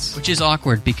prophets. Which is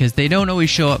awkward because they don't always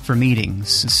show up for meetings,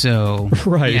 so...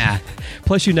 Right. Yeah.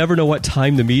 Plus, you never know what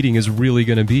time the meeting is really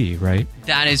going to be, right?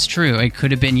 That is true. It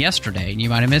could have been yesterday, and you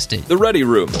might have missed it. The Ready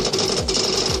Room.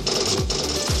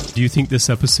 Do you think this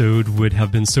episode would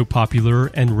have been so popular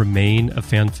and remain a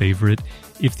fan favorite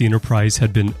if the Enterprise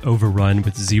had been overrun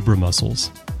with zebra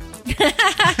mussels?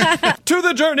 To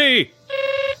the journey!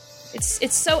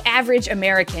 It's so average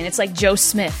American. It's like Joe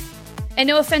Smith. And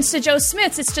no offense to Joe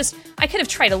Smith, it's just, I could have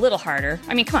tried a little harder.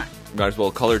 I mean, come on. Might as well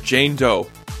call her Jane Doe.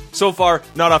 So far,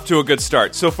 not off to a good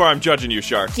start. So far, I'm judging you,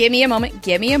 Shark. Give me a moment.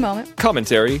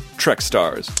 Commentary, Trek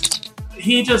Stars.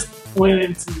 He just went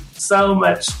into so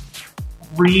much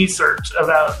research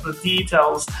about the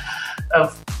details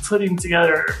of putting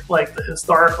together like the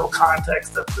historical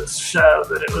context of this show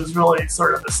that it was really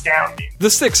sort of astounding. The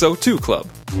 602 Club.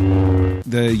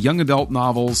 The young adult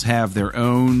novels have their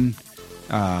own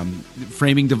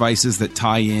framing devices that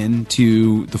tie in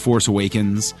to The Force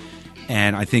Awakens,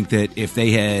 and I think that if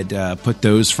they had put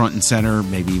those front and center,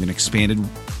 maybe even expanded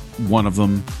one of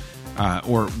them,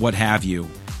 or what have you,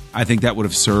 I think that would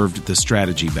have served the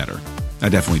strategy better. I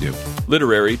definitely do.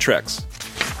 Literary Treks.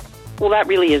 Well, that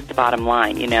really is the bottom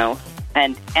line, you know,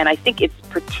 and I think it's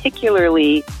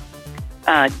particularly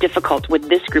difficult with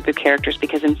this group of characters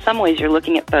because in some ways you're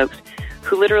looking at folks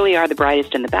who literally are the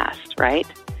brightest and the best, right?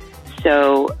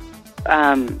 So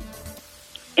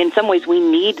in some ways we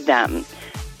need them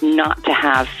not to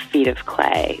have feet of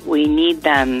clay. We need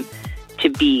them to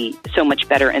be so much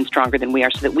better and stronger than we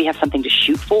are so that we have something to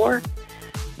shoot for.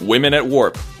 Women at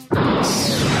Warp.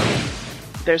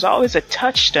 There's always a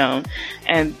touchstone,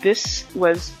 and this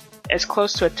was as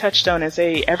close to a touchstone as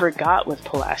they ever got with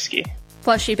Pulaski.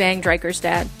 Plus she banged Riker's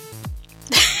dad.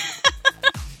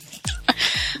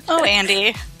 Oh,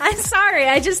 Andy. I'm sorry,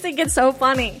 I just think it's so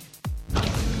funny.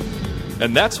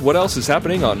 And that's what else is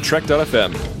happening on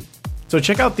Trek.fm. So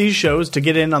check out these shows to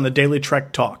get in on the daily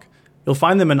Trek talk. You'll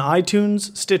find them in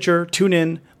iTunes, Stitcher,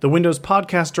 TuneIn, the Windows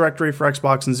podcast directory for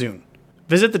Xbox and Zune.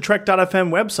 Visit the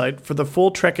Trek.fm website for the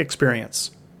full Trek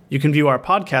experience. You can view our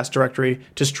podcast directory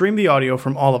to stream the audio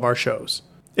from all of our shows.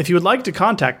 If you would like to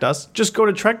contact us, just go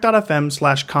to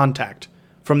trek.fm/contact.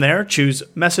 From there, choose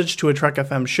Message to a Trek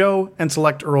FM show and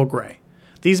select Earl Grey.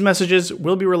 These messages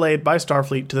will be relayed by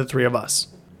Starfleet to the three of us.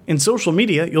 In social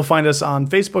media, you'll find us on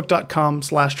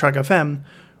facebook.com/trekfm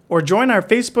or join our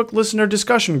Facebook listener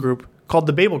discussion group called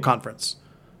the Babel Conference.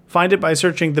 Find it by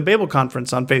searching the Babel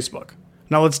Conference on Facebook.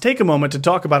 Now let's take a moment to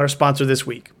talk about our sponsor this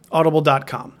week,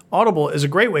 Audible.com. Audible is a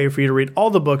great way for you to read all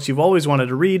the books you've always wanted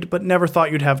to read but never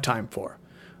thought you'd have time for.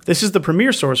 This is the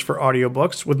premier source for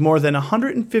audiobooks with more than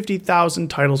 150,000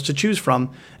 titles to choose from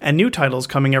and new titles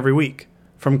coming every week.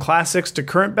 From classics to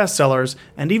current bestsellers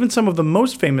and even some of the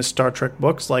most famous Star Trek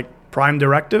books like Prime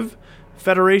Directive,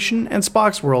 Federation, and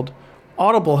Spock's World,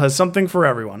 Audible has something for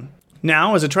everyone.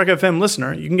 Now, as a Trek FM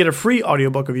listener, you can get a free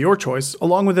audiobook of your choice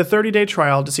along with a 30-day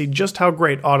trial to see just how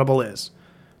great Audible is.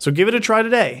 So give it a try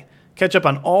today. Catch up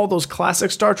on all those classic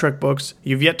Star Trek books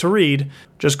you've yet to read.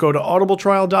 Just go to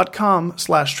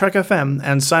audibletrial.com/trekfm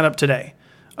and sign up today.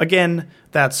 Again,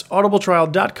 that's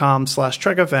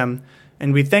audibletrial.com/trekfm,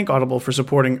 and we thank Audible for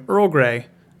supporting Earl Grey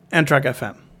and Trek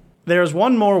FM. There's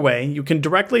one more way you can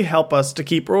directly help us to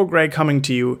keep Earl Grey coming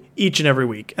to you each and every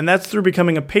week, and that's through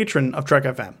becoming a patron of Trek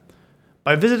FM.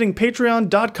 By visiting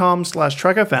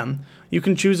patreon.com/trekfm, you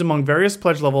can choose among various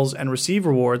pledge levels and receive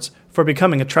rewards for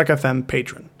becoming a Trek FM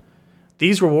patron.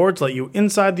 These rewards let you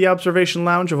inside the observation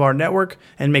lounge of our network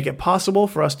and make it possible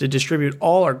for us to distribute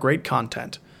all our great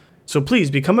content. So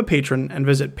please become a patron and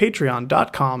visit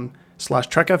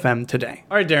patreon.com/trekfm today.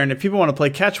 All right, Darren, if people want to play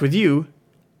catch with you,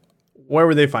 where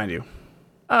would they find you?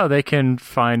 Oh, they can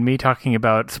find me talking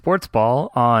about sports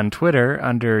ball on Twitter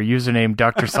under username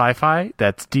Dr. Sci-Fi.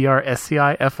 That's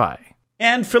DRSCIFI.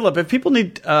 And Philip, if people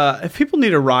need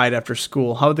a ride after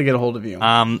school, how would they get a hold of you?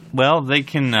 Well, they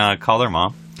can call their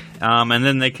mom. And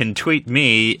then they can tweet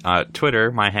me.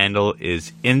 Twitter, my handle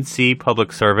is NC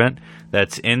Public Servant.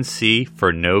 That's NC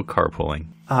for no carpooling.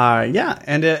 Yeah,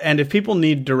 and if people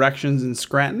need directions in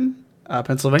Scranton,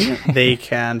 Pennsylvania, they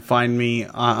can find me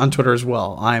on Twitter as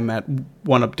well. I'm at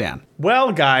OneUpDan.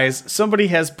 Well, guys, somebody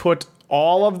has put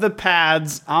all of the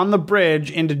pads on the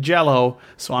bridge into Jell-O,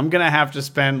 so I'm going to have to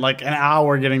spend like an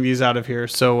hour getting these out of here.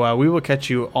 So we will catch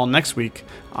you all next week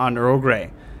on Earl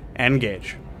Grey.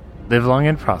 Engage. Live long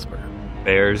and prosper.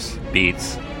 Bears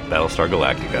beats Battlestar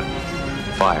Galactica.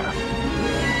 Fire.